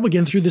having trouble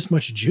getting through this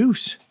much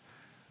juice.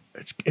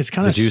 It's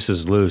kind of the juice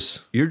is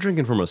loose. You're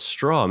drinking from a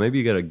straw. Maybe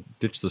you got to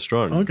ditch the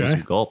straw and do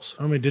some gulps.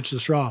 I'm gonna ditch the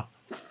straw.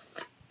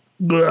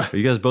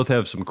 You guys both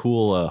have some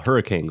cool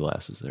hurricane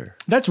glasses there.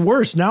 That's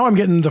worse. Now I'm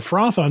getting the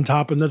froth on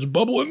top, and that's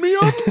bubbling me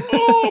up.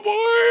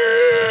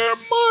 Oh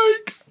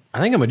boy, Mike! I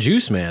think I'm a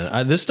juice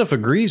man. This stuff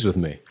agrees with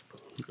me.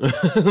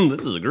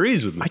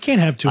 Agrees with me. I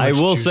can't have too much. I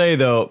will juice. say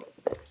though,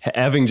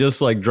 having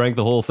just like drank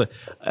the whole thing,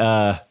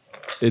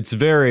 it's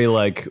very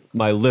like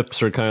my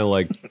lips are kind of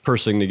like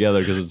pursing together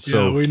because it's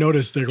so. Yeah, we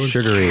noticed they're going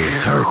sugary.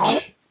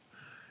 Tart.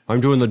 I'm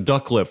doing the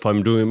duck lip.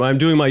 I'm doing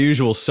my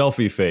usual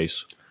selfie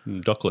face.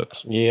 Duck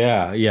lips.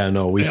 Yeah.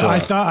 No, we saw.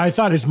 I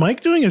thought is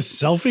Mike doing a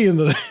selfie in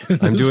the?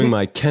 I'm doing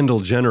my Kendall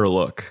Jenner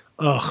look.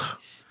 Ugh.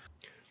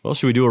 Well,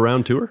 should we do a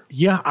round tour?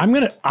 Yeah, I'm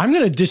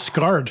gonna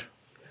discard.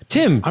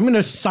 Tim, I'm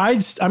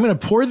gonna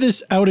pour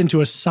this out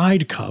into a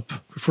side cup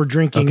for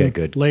drinking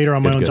later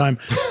on my own time.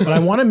 But I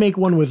want to make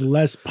one with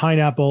less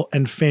pineapple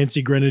and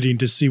fancy grenadine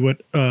to see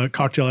what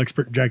cocktail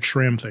expert Jack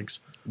Schramm thinks.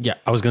 Yeah,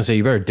 I was gonna say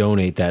you better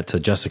donate that to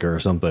Jessica or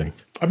something.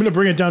 I'm gonna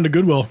bring it down to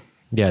Goodwill.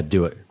 Yeah,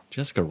 do it.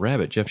 Jessica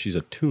Rabbit. Jeff, she's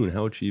a tune.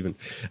 How would she even?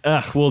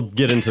 We'll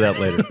get into that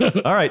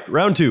later. All right,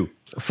 round two.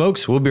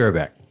 Folks, we'll be right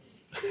back.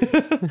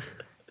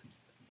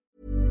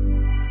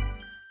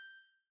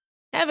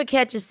 Ever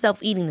catch yourself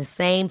eating the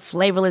same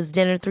flavorless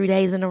dinner 3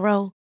 days in a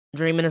row?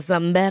 Dreaming of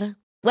something better?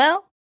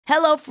 Well,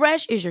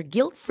 HelloFresh is your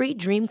guilt-free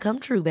dream come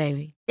true,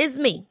 baby. It's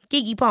me,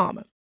 Keke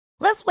Palmer.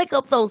 Let's wake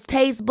up those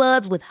taste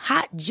buds with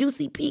hot,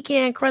 juicy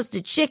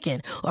pecan-crusted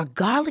chicken or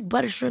garlic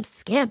butter shrimp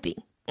scampi.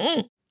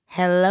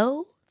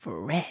 Hello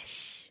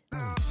Fresh.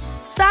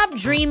 Stop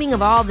dreaming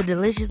of all the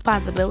delicious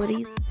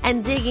possibilities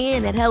and dig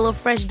in at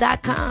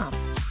HelloFresh.com.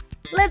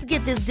 Let's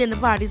get this dinner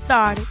party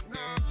started.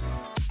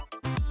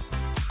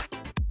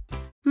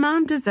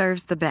 Mom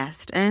deserves the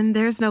best, and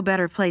there's no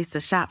better place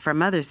to shop for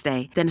Mother's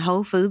Day than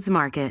Whole Foods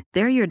Market.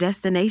 They're your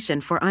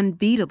destination for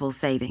unbeatable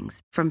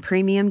savings, from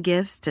premium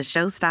gifts to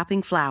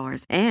show-stopping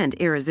flowers and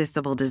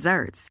irresistible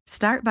desserts.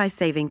 Start by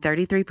saving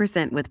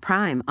 33% with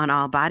Prime on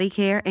all body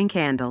care and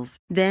candles.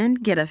 Then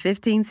get a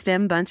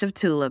 15-stem bunch of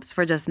tulips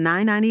for just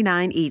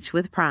 $9.99 each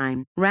with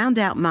Prime. Round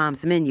out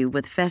Mom's menu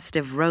with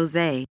festive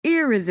rosé,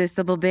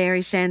 irresistible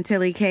berry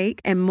chantilly cake,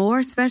 and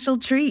more special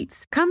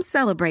treats. Come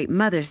celebrate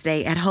Mother's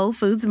Day at Whole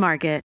Foods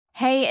Market.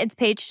 Hey, it's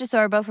Paige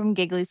DeSorbo from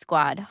Giggly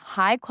Squad.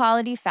 High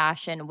quality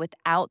fashion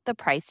without the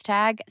price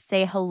tag.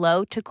 Say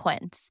hello to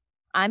Quince.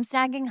 I'm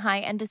snagging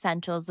high-end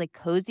essentials like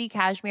cozy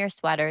cashmere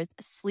sweaters,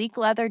 sleek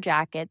leather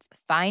jackets,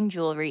 fine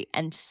jewelry,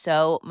 and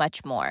so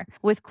much more.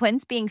 With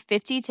Quince being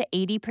 50 to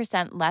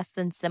 80% less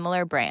than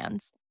similar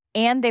brands.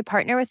 And they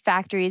partner with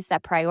factories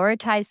that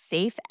prioritize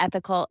safe,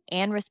 ethical,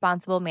 and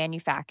responsible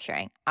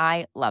manufacturing.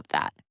 I love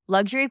that.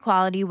 Luxury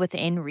quality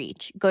within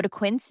reach. Go to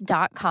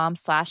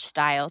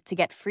quince.com/style to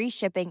get free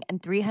shipping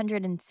and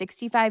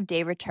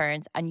 365-day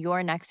returns on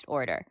your next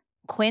order.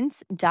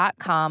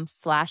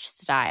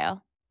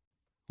 Quince.com/style.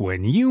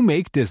 When you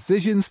make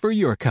decisions for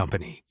your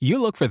company, you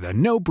look for the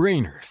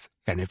no-brainers.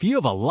 And if you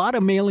have a lot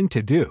of mailing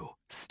to do,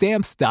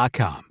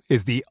 Stamps.com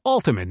is the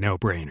ultimate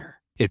no-brainer.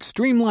 It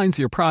streamlines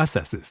your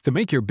processes to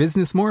make your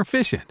business more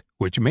efficient,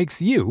 which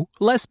makes you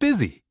less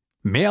busy.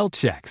 Mail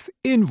checks,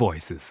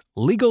 invoices,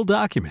 legal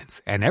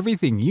documents, and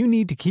everything you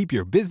need to keep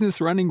your business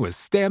running with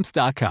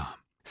Stamps.com.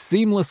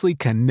 Seamlessly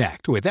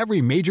connect with every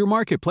major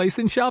marketplace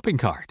and shopping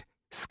cart.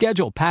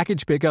 Schedule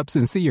package pickups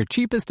and see your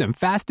cheapest and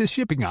fastest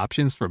shipping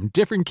options from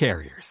different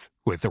carriers,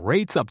 with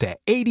rates up to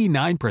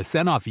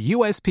 89% off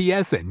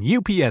USPS and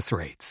UPS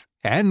rates.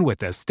 And with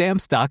the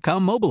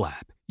Stamps.com mobile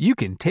app, you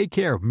can take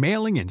care of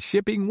mailing and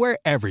shipping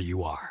wherever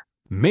you are.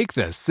 Make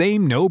the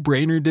same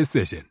no-brainer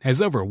decision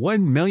as over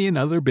 1 million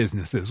other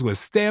businesses with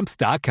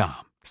Stamps.com.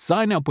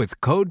 Sign up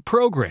with code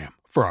PROGRAM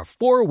for a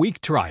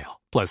 4-week trial,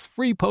 plus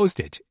free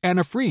postage and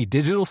a free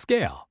digital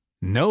scale.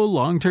 No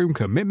long-term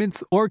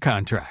commitments or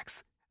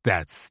contracts.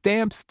 That's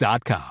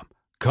Stamps.com.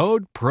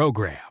 Code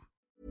PROGRAM.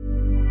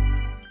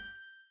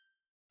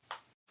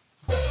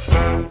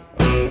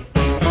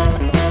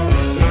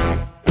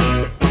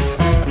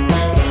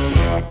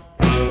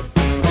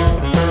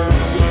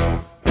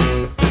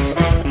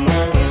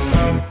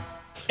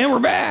 And we're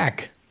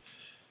back.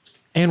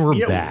 And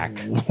we're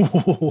back.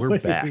 We're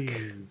back.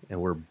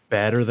 And we're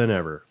badder than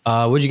ever.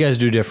 What'd you guys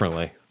do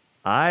differently?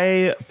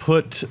 I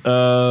put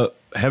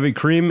heavy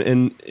cream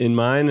in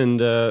mine and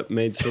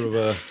made sort of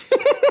a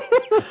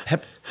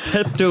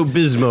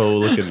Pepto-Bismol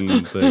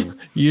looking thing.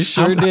 You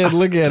sure did.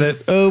 Look at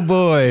it. Oh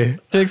boy.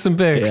 Take some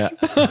pics.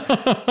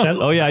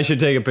 Yeah. I should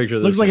take a picture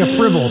of this. Looks like a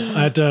Fribble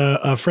at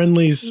a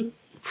Friendly's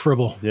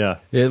Fribble. Yeah.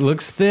 It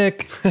looks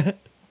thick.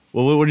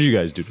 Well, what did you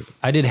guys do?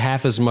 I did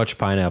half as much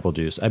pineapple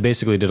juice. I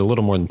basically did a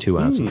little more than 2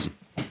 ounces.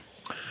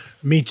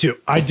 Me too.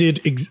 I did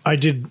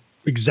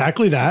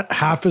exactly that,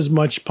 half as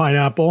much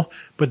pineapple,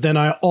 but then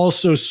I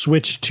also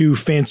switched to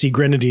fancy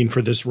grenadine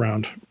for this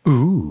round.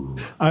 Ooh.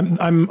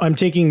 I'm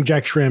taking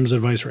Jack Schramm's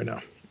advice right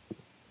now.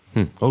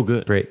 Oh,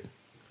 good. Great.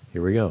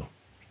 Here we go.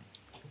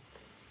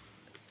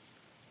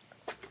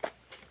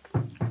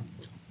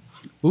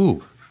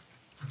 Ooh.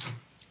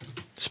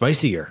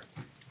 Spicier.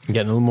 I'm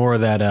getting a little more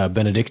of that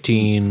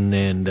Benedictine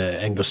and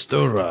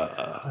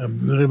Angostura. A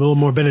little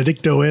more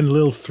Benedicto and a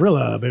little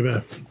Thrilla,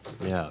 baby.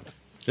 Yeah.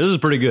 This is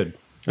pretty good.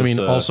 I mean,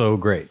 also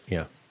great.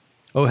 Yeah.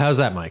 Oh, how's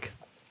that, Mike?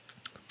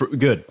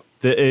 Good.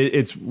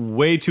 It's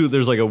way too,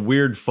 there's like a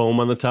weird foam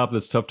on the top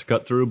that's tough to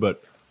cut through,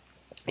 but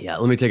yeah,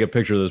 let me take a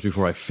picture of this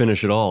before I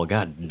finish it all.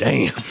 God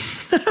damn.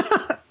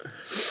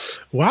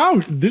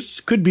 Wow, this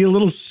could be a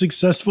little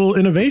successful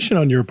innovation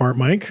on your part,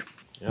 Mike.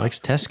 Yeah. Mike's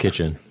test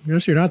kitchen. I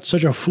guess you're not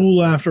such a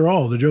fool after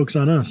all. The joke's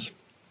on us.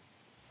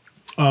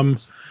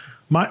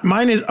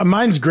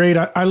 Mine's great.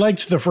 I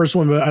liked the first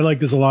one, but I like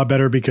this a lot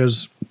better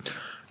because,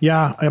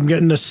 yeah, I'm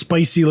getting the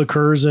spicy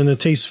liqueurs and it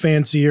tastes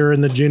fancier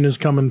and the gin is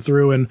coming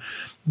through, and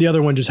the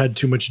other one just had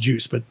too much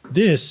juice. But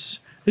this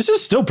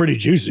is still pretty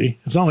juicy.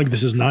 It's not like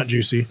this is not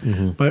juicy.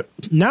 Mm-hmm. But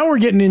now we're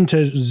getting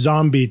into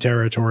zombie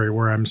territory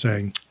where I'm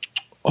saying,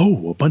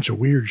 oh, a bunch of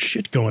weird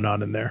shit going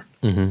on in there.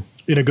 Mm-hmm.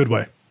 In a good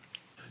way.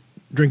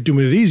 Drink too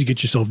many of these, you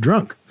get yourself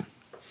drunk.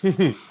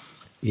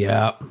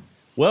 Yeah.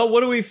 Well,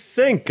 what do we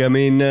think? I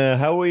mean,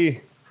 how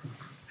we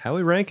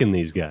ranking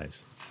these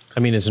guys? I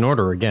mean, it's an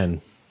order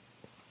again.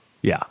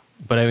 Yeah.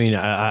 But I mean,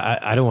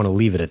 I don't want to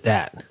leave it at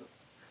that.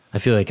 I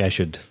feel like I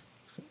should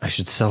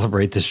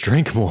celebrate this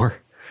drink more.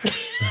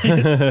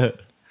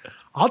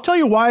 I'll tell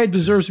you why it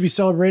deserves to be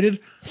celebrated.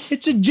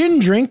 It's a gin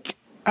drink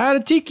at a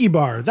tiki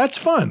bar. That's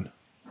fun.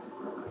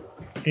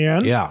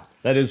 And yeah,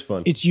 that is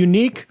fun. It's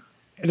unique.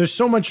 There's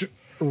so much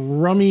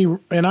rummy,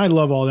 and I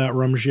love all that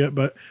rum shit,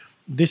 but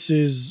this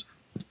is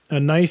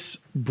a nice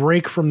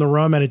break from the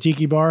rum at a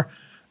tiki bar.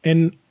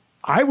 And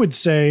I would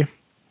say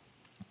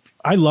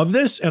I love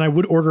this and I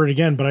would order it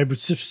again, but I would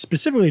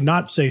specifically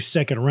not say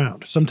second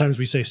round. Sometimes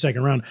we say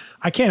second round.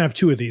 I can't have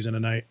 2 of these in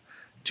a night.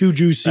 Too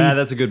juicy.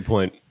 That's a good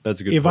point.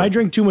 If I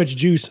drink too much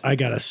juice, I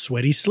got a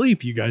sweaty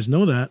sleep. You guys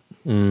know that.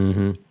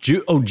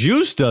 Mm-hmm.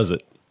 Juice does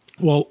it.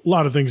 Well, a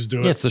lot of things do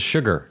it. Yeah, it's the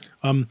sugar.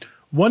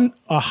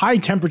 A high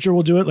temperature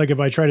will do it, like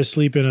if I try to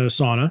sleep in a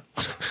sauna.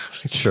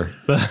 Sure.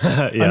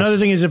 Yeah. Another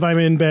thing is if I'm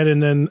in bed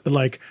and then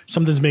like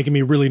something's making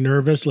me really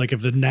nervous, like if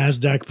the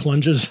NASDAQ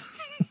plunges.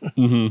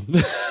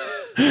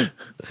 Mm-hmm.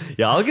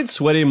 Yeah, I'll get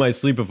sweaty in my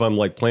sleep if I'm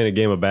like playing a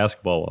game of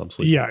basketball while I'm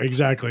sleeping. Yeah,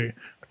 exactly.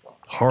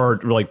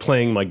 Hard, like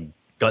playing my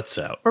guts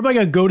out. Or if like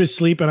I go to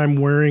sleep and I'm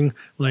wearing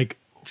like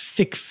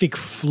thick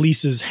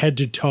fleeces head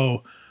to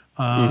toe.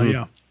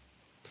 Yeah.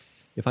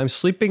 If I'm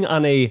sleeping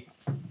on a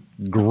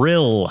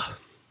grill.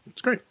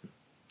 It's great.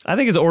 I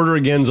think it's order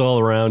agains all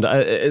around.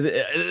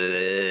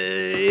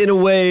 In a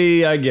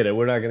way, I get it.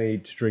 We're not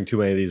going to drink too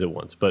many of these at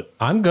once, but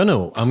I'm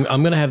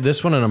gonna have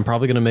this one, and I'm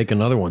probably gonna make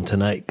another one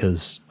tonight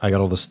because I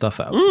got all this stuff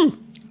out.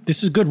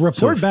 This is good.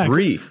 Report back.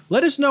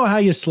 Let us know how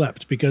you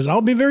slept, because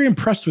I'll be very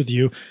impressed with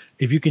you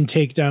if you can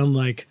take down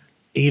like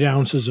 8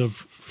 ounces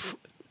of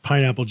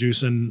pineapple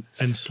juice and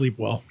sleep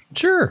well.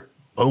 Sure.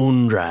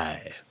 Bone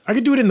dry. I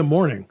could do it in the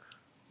morning,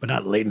 but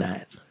not late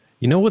night.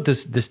 You know what?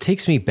 This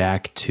takes me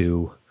back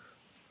to,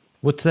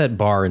 what's that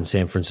bar in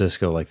San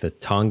Francisco? Like the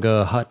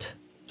Tonga Hut?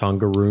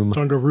 Tonga Room?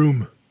 Tonga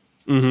Room.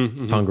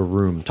 Tonga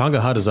Room. Tonga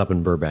Hut is up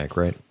in Burbank,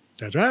 right?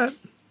 That's right.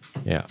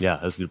 Yeah. Yeah,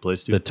 that's a good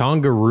place too. The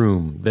Tonga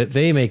Room.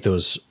 They make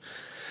those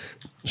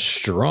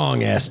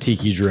strong-ass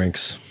tiki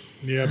drinks.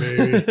 Yeah,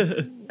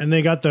 baby. And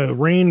they got the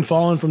rain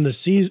falling from the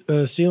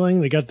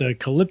ceiling. They got the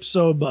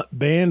Calypso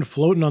band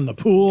floating on the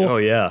pool. Oh,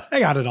 yeah. They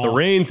got it all. The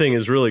rain thing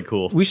is really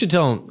cool. We should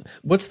tell them,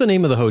 what's the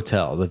name of the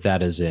hotel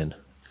that is in?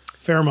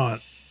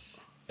 Fairmont.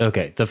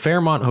 Okay, the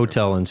Fairmont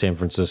Hotel in San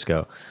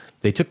Francisco.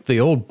 They took the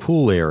old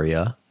pool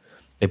area.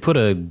 They put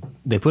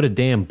a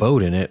damn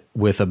boat in it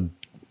with a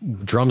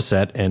drum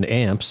set and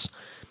amps.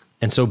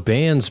 And so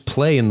bands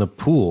play in the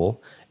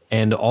pool,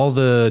 and all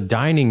the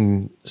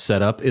dining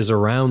setup is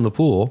around the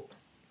pool.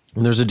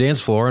 And there's a dance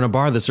floor and a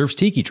bar that serves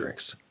tiki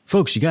drinks.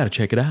 Folks, you got to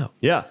check it out.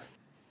 Yeah.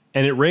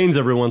 And it rains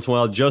every once in a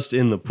while just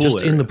in the pool.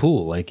 Just in the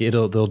pool. Like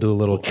they'll do a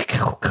little.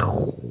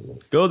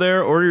 Go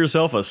there, order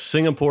yourself a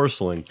Singapore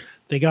Sling.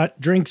 They got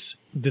drinks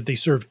that they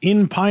serve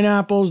in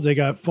pineapples. They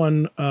got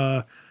fun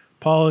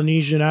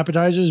Polynesian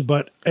appetizers.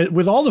 But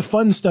with all the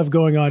fun stuff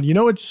going on, you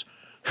know, it's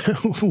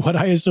what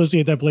I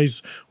associate that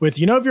place with.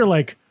 You know, if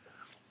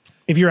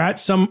you're at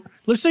some,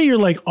 let's say you're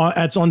like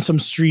on some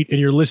street and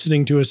you're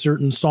listening to a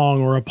certain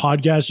song or a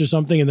podcast or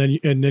something, and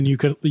then you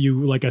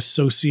like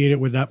associate it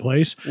with that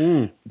place.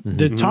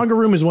 The Tonga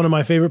Room is one of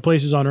my favorite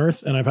places on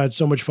earth, and I've had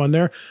so much fun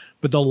there.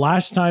 But the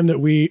last time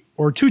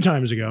or 2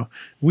 times ago,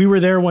 we were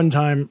there one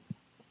time,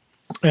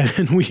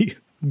 and we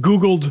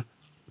Googled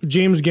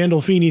James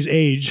Gandolfini's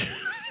age.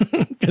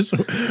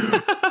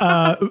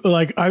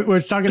 Like I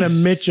was talking to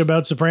Mitch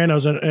about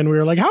Sopranos, and we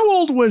were like, how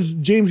old was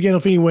James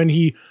Gandolfini when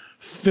he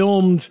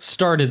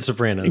started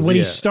Sopranos? When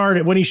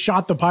he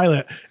shot the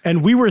pilot,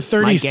 and we were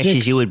 36. My guess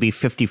is you would be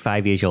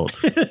 55 years old.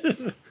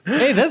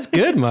 Hey, that's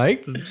good,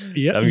 Mike.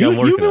 Yeah,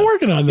 you've been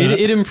working on that.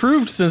 It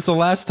improved since the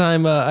last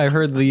time I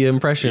heard the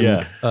impression.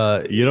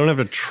 Yeah, you don't have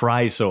to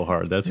try so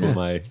hard. That's what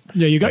my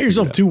you got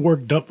yourself too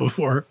worked up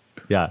before.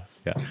 Yeah.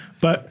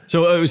 But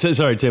so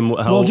sorry, Tim.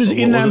 Just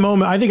in that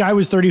moment, I think I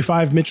was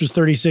 35, Mitch was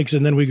 36,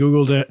 and then we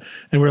Googled it,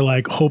 and we were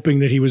like hoping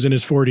that he was in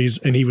his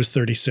 40s, and he was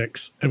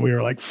 36, and we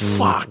were like,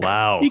 "Fuck!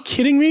 Wow, are you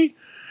kidding me?"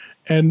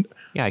 And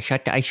yeah, I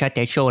shot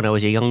that show when I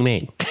was a young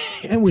man.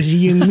 I was a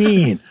young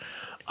man.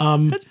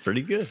 That's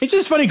pretty good. It's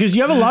just funny because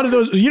you have a lot of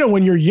those. You know,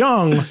 when you're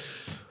young,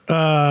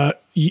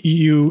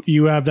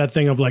 you have that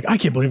thing of like, I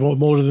can't believe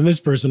I'm older than this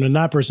person and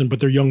that person,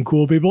 but they're young,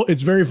 cool people.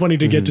 It's very funny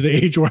to get to the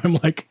age where I'm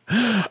like,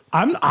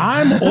 I'm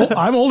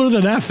older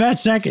than that fat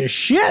sack of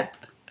shit.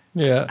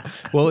 Yeah.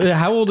 Well,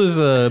 how old is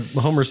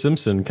Homer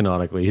Simpson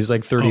canonically? He's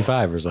like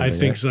 35 or something. I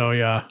think so.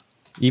 Yeah.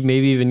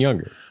 Maybe even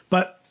younger.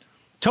 But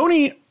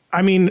Tony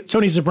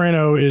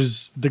Soprano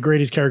is the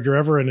greatest character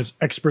ever, and it's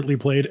expertly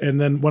played. And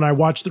then when I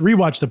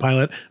rewatched the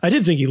pilot, I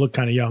did think he looked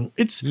kind of young.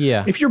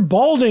 If you're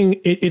balding,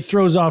 it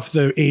throws off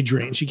the age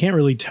range. You can't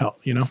really tell,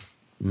 you know?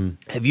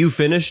 Have you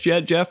finished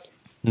yet, Jeff?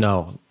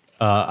 No.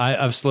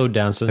 I've slowed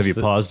down since. Have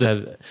you paused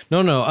it?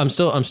 No. I'm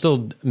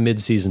still mid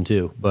season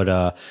 2,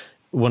 but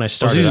when I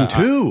started season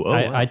 2,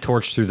 I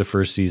torched through the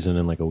first season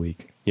in like a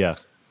week. Yeah.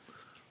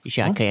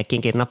 Okay, I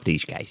can't get enough of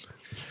these guys.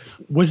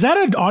 Was that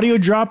an audio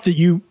drop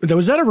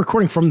was that a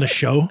recording from the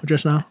show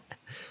just now?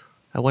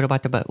 What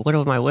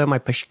are my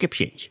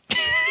prescriptions?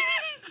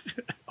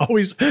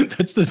 Always,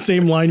 that's the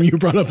same line you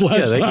brought up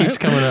last time. Yeah, that keeps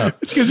coming up.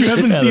 It's because you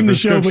haven't seen the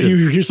show, but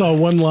you saw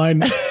one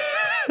line.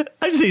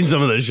 I've seen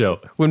some of the show.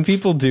 When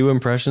people do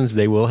impressions,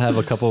 they will have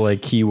a couple like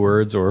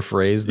keywords or a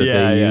phrase that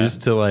they use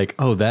to like,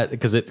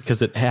 because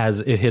it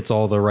hits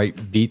all the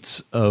right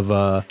beats of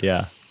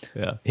Yeah.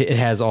 It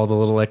has all the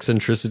little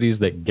eccentricities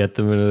that get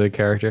them into the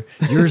character.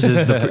 Yours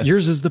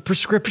is the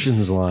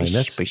prescriptions line.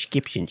 That's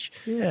prescriptions.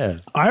 Yeah.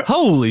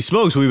 Holy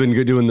smokes, we've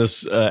been doing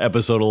this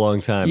episode a long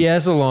time. Yeah,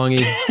 it's a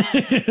longie.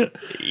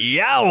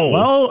 Yow.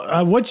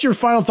 Well, what's your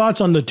final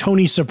thoughts on the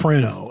Tony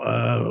Soprano?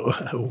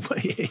 A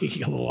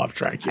little off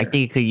track here. I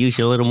think it could use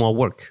a little more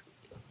work.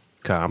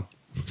 Carmen.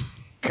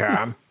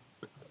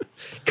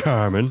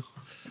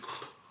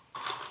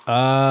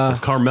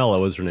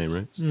 Carmela was her name,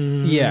 right?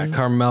 Yeah,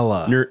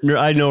 Carmela.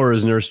 I know her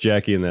as Nurse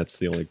Jackie, and that's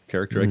the only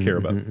character I care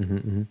about.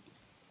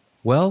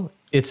 Well,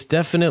 it's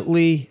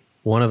definitely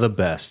one of the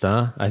best,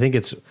 huh? I think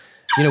it's.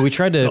 We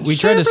tried to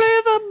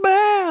the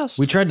best.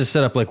 We tried to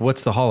set up like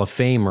what's the Hall of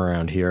Fame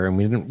around here, and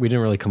we didn't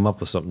really come up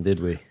with something, did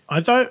we?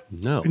 I thought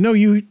no,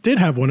 you did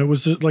have one. It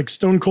was like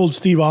Stone Cold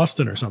Steve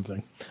Austin or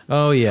something.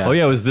 Oh yeah,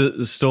 it was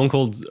the Stone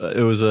Cold.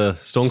 It was a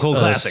Stone Cold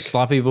classic.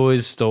 Sloppy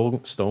Boys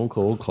Stone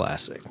Cold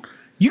classic.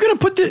 You gonna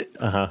put the?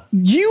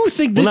 You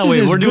think this is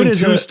as we're good doing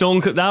as two a Stone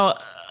Cold now?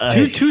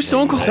 Two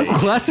Stone Cold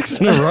Classics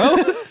in a row.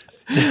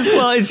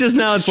 Well, it's just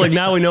now. It's like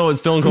now we know what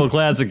Stone Cold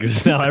Classic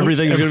is. Now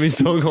everything's going to be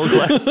Stone Cold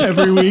Classic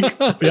every week.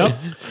 Yep,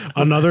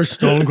 another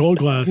Stone Cold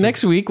Classic.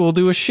 Next week we'll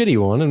do a shitty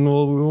one, and we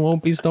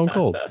won't be Stone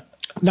Cold.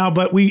 Now,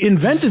 but we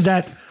invented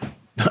that.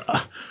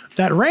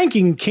 That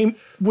ranking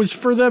was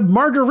for the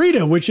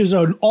margarita, which is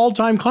an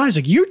all-time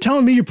classic. You're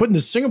telling me you're putting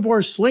the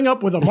Singapore Sling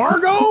up with a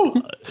Margo?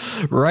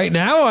 Right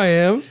now I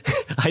am.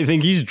 I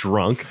think he's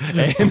drunk,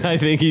 and I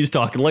think he's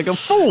talking like a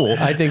fool.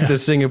 I think the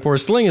Singapore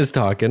Sling is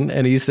talking,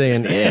 and he's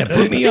saying, yeah,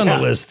 put me on the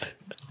list.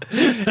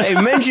 Hey,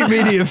 mention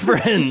me to your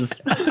friends.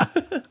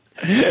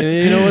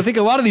 And, I think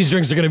a lot of these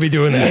drinks are going to be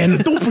doing that.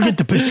 And don't forget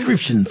the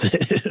prescriptions.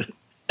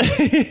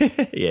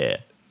 Yeah.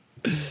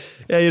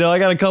 Yeah, I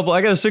got a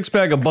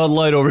 6-pack of Bud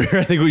Light over here.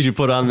 I think we should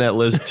put on that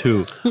list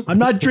too. I'm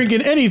not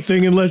drinking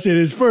anything unless it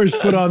is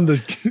first put on the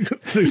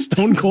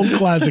Stone Cold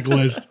Classic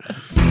list.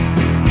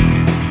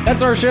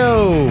 That's our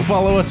show.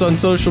 Follow us on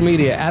social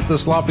media at The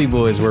Sloppy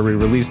Boys, where we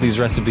release these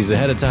recipes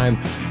ahead of time.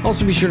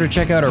 Also, be sure to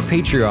check out our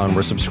Patreon,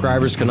 where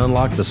subscribers can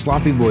unlock The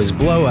Sloppy Boys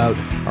Blowout,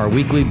 our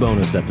weekly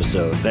bonus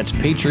episode. That's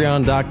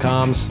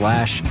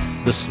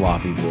patreon.com/The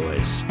Sloppy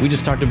Boys. We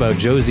just talked about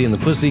Josie and the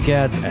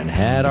Pussycats and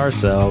had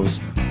ourselves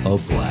a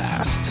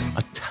blast.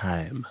 A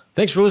time.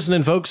 Thanks for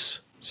listening, folks.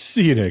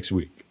 See you next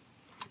week.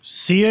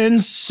 See you in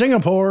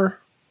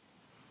Singapore.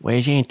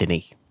 Where's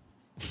Anthony?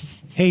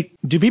 Hey,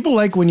 do people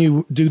like when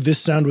you do this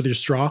sound with your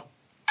straw?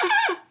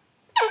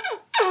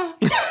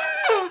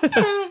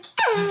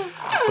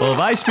 Well, if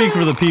I speak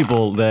for the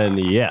people, then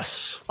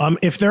yes.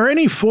 If there are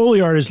any Foley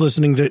artists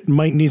listening that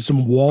might need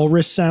some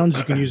walrus sounds,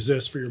 you can use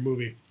this for your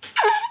movie.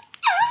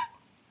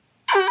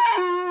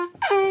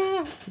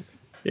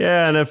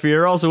 Yeah, and if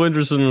you're also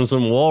interested in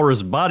some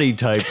walrus body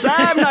types,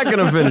 I'm not going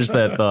to finish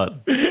that thought.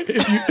 We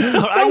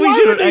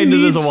should have ended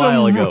this a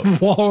while ago.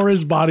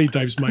 Walrus body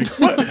types, Mike.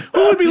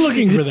 Who would be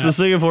looking for that? The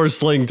Singapore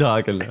Sling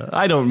talking.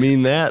 I don't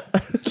mean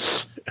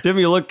that. Tim,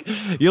 you look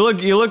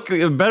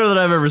better than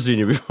I've ever seen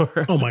you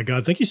before. Oh my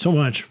God, thank you so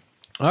much.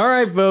 All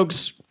right,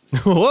 folks.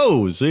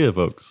 Whoa, see you,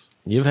 folks.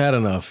 You've had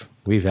enough.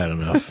 We've had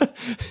enough.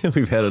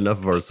 We've had enough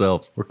of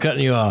ourselves. We're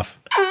cutting you off.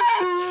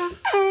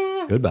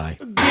 Goodbye.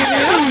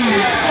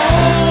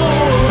 Oh!